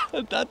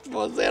 That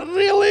was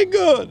really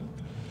good.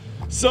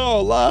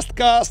 So last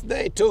cast,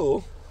 day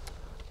 2.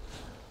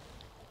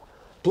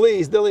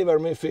 Please deliver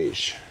me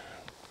fish.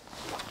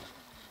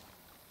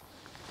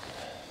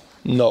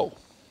 No.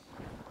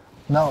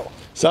 No.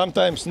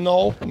 Sometimes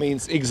no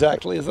means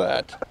exactly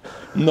that.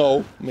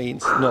 No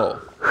means no.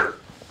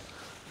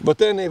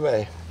 But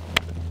anyway,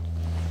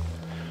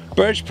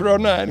 PERCH PRO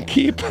 9,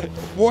 keep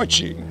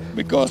watching,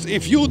 because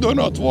if you do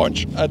not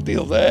watch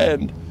until the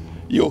end,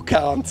 you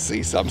can't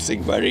see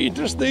something very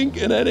interesting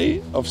in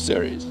any of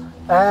series.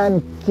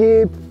 And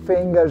keep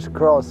fingers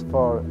crossed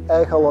for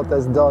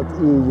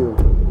Eholotes.eu.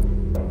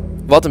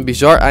 Wat een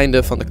bizar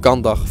einde van de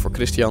kantdag voor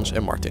Christians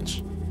en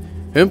Martins.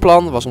 Hun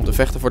plan was om te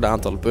vechten voor de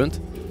aantallen punt,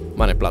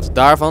 maar in plaats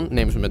daarvan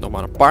nemen ze met nog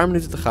maar een paar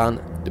minuten te gaan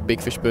de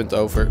Big Fish punt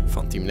over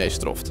van team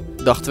Stroft.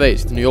 Dag 2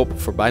 zit er nu op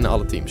voor bijna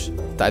alle teams.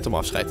 Tijd om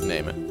afscheid te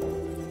nemen.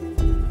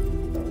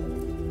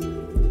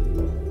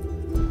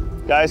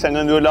 Guys, I'm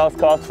gonna do a last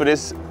cast for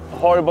this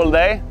horrible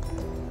day.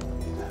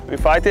 We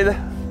fight it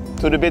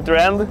to the bitter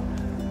end,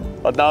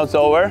 but now it's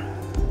over.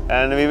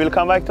 And we will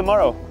come back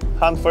tomorrow.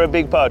 Hunt for a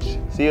big perch.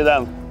 See you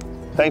then.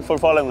 Thanks for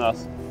following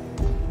us.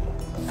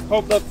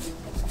 Hope that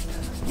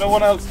no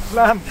one else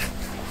planned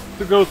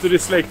to go to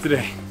this lake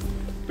today,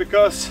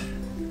 because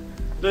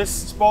this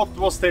spot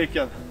was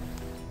taken.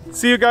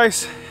 See you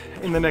guys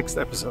in the next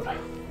episode.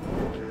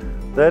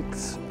 That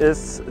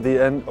is the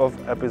end of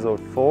episode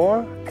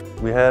 4.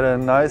 We had a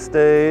nice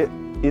day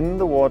in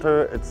the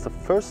water. It's the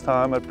first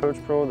time at PERCH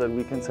PRO that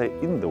we can say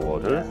in the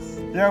water. Yes.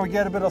 Yeah, we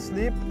get a bit of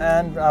sleep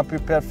and are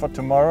prepared for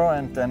tomorrow,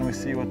 and then we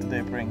see what the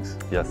day brings.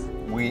 Yes.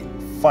 We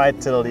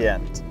fight till the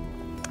end.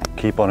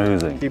 Keep on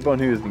oozing. Keep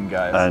on oozing,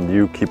 guys. And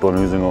you keep on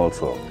oozing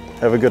also.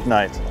 Have a good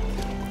night.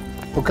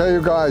 Okay,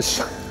 you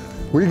guys,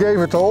 we gave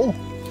it all.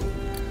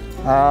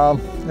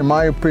 In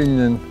my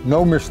opinion,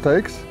 no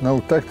mistakes, no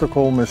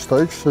tactical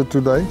mistakes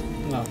today.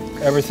 No,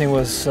 everything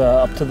was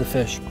up to the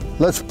fish.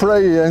 Let's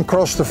pray and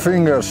cross the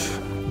fingers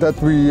that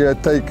we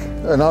take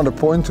another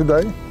point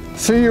today.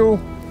 See you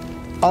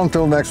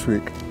until next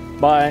week.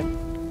 Bye.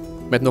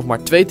 Met nog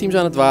maar 2 teams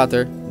aan het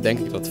water denk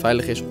ik dat het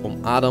veilig is om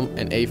Adam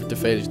en Evert te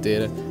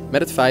feliciteren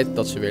met het feit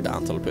dat ze weer de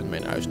aantallen punten mee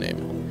naar huis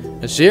nemen.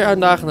 Een zeer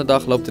uitdagende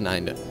dag loopt ten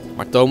einde,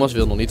 maar Thomas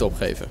wil nog niet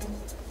opgeven.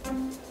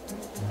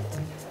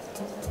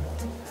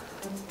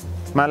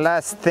 My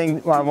last thing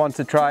I want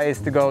to try is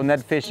to go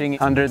net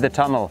fishing under the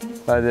tunnel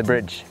by the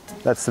bridge.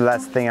 That's the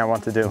last thing I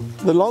want to do.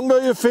 The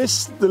longer you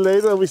fish, the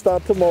later we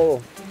start tomorrow.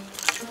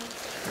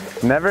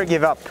 Never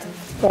give up.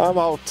 I'm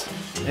out.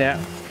 Yeah.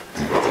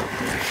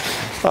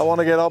 I want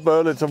to get up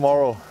early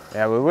tomorrow.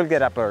 Yeah, we will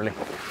get up early.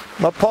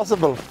 Not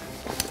possible.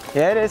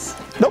 Yeah, it is.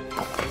 Nope.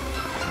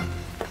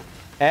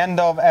 End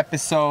of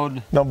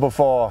episode number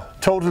 4.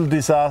 Total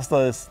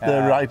disaster is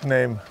the right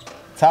name.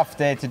 Tough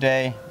day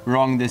today.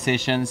 Wrong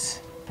decisions.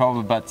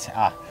 Probably, but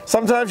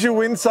sometimes you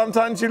win,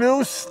 sometimes you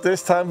lose.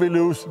 This time we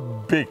lose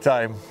big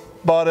time.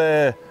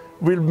 But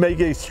we'll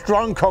make a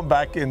strong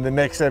comeback in the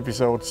next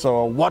episode.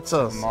 So watch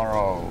us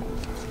tomorrow.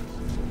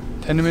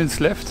 10 minutes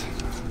left.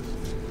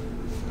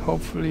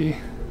 Hopefully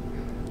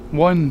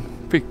one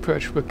big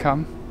perch will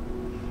come.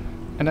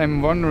 And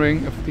I'm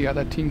wondering if the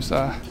other teams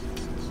are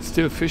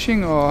still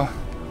fishing or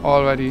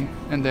already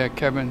in their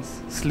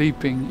cabins,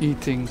 sleeping,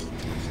 eating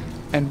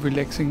and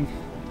relaxing.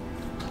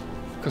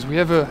 Because we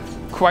have a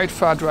quite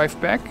far drive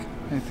back,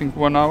 I think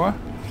 1 hour.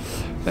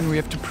 Then we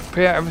have to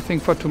prepare everything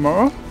for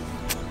tomorrow.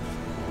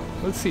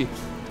 We'll see.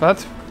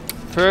 But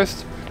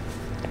first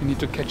we need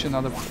to catch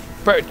another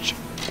perch.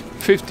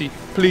 50,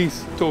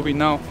 please, Toby,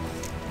 now.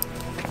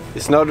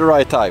 It's not the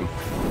right time.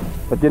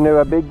 But you know,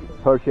 a big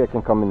perch here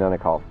can come in and a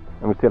cast.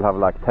 And we still have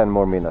like 10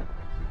 more minutes.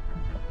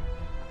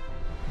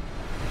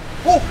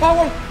 Oh,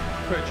 power!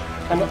 Perch.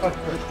 I'm not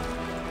perch.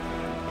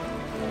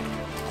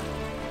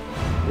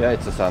 Yeah,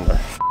 it's a sander.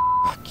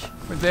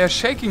 But they are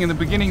shaking in the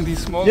beginning,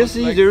 these small Yes,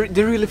 ones. like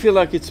they really feel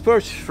like it's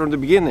perch from the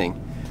beginning.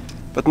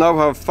 But now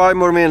I have 5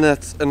 more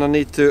minutes and I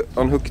need to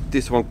unhook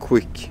this one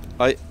quick.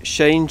 I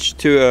changed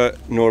to a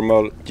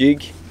normal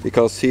jig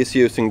because he's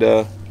using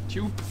the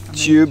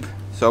tube.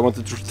 So I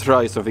wanted to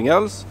try something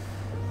else.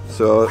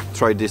 So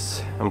try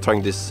this. I'm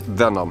trying this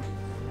Venom.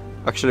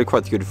 Actually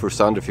quite good for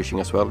sander fishing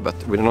as well, but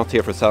we're not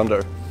here for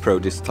sander pro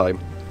this time.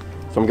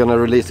 So I'm gonna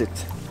release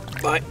it.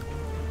 Bye.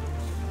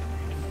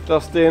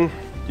 Dustin,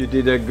 you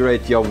did a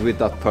great job with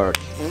that perch.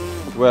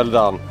 Well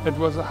done. It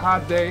was a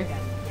hard day,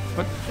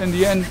 but in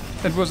the end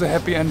it was a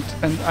happy end,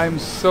 and I'm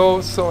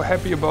so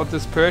happy about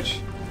this perch.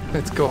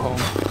 Let's go home.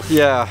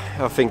 Yeah,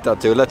 I think that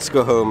too. Let's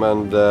go home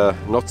and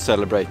not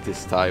celebrate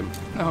this time.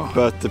 No.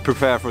 But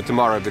prepare for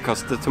tomorrow,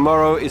 because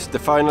tomorrow is the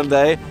final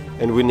day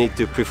and we need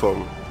to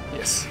perform.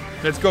 Yes.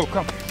 Let's go,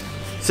 come.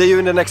 See you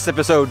in the next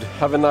episode.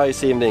 Have a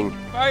nice evening.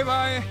 Bye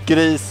bye.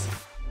 Gris.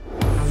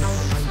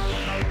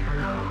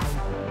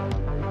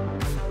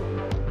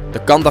 De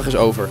kantdag is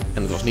over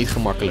en het was niet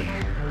gemakkelijk.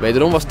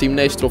 Wederom was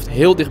team Stroft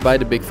heel dicht bij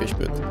de Big Fish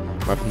punt.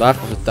 Maar vandaag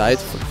was het tijd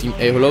voor team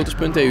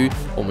Eholotes.eu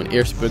om hun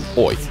eerste punt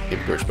ooit in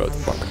PERCH PRO te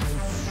pakken.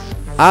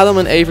 Adam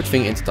en Evert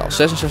vingen in totaal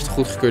 66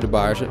 goedgekeurde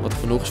baarzen, wat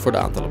genoeg is voor de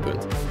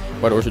aantallenpunt.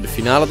 Waardoor ze de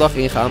finale dag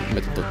ingaan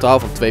met een totaal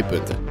van 2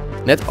 punten.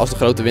 Net als de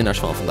grote winnaars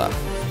van vandaag,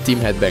 team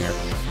Headbanger.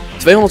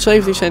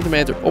 217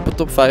 cm op het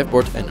top 5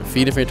 bord en een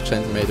 44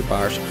 cm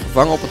baars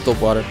gevangen op het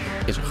topwater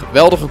is een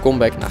geweldige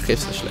comeback na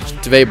gisteren slechts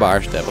 2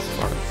 baarzen te hebben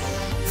gevangen.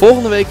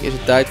 Volgende week is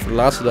het tijd voor de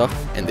laatste dag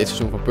en dit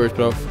seizoen van PERCH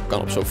PRO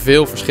kan op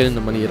zoveel verschillende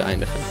manieren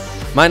eindigen.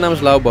 Mijn naam is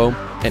Lauwboom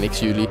en ik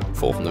zie jullie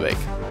volgende week.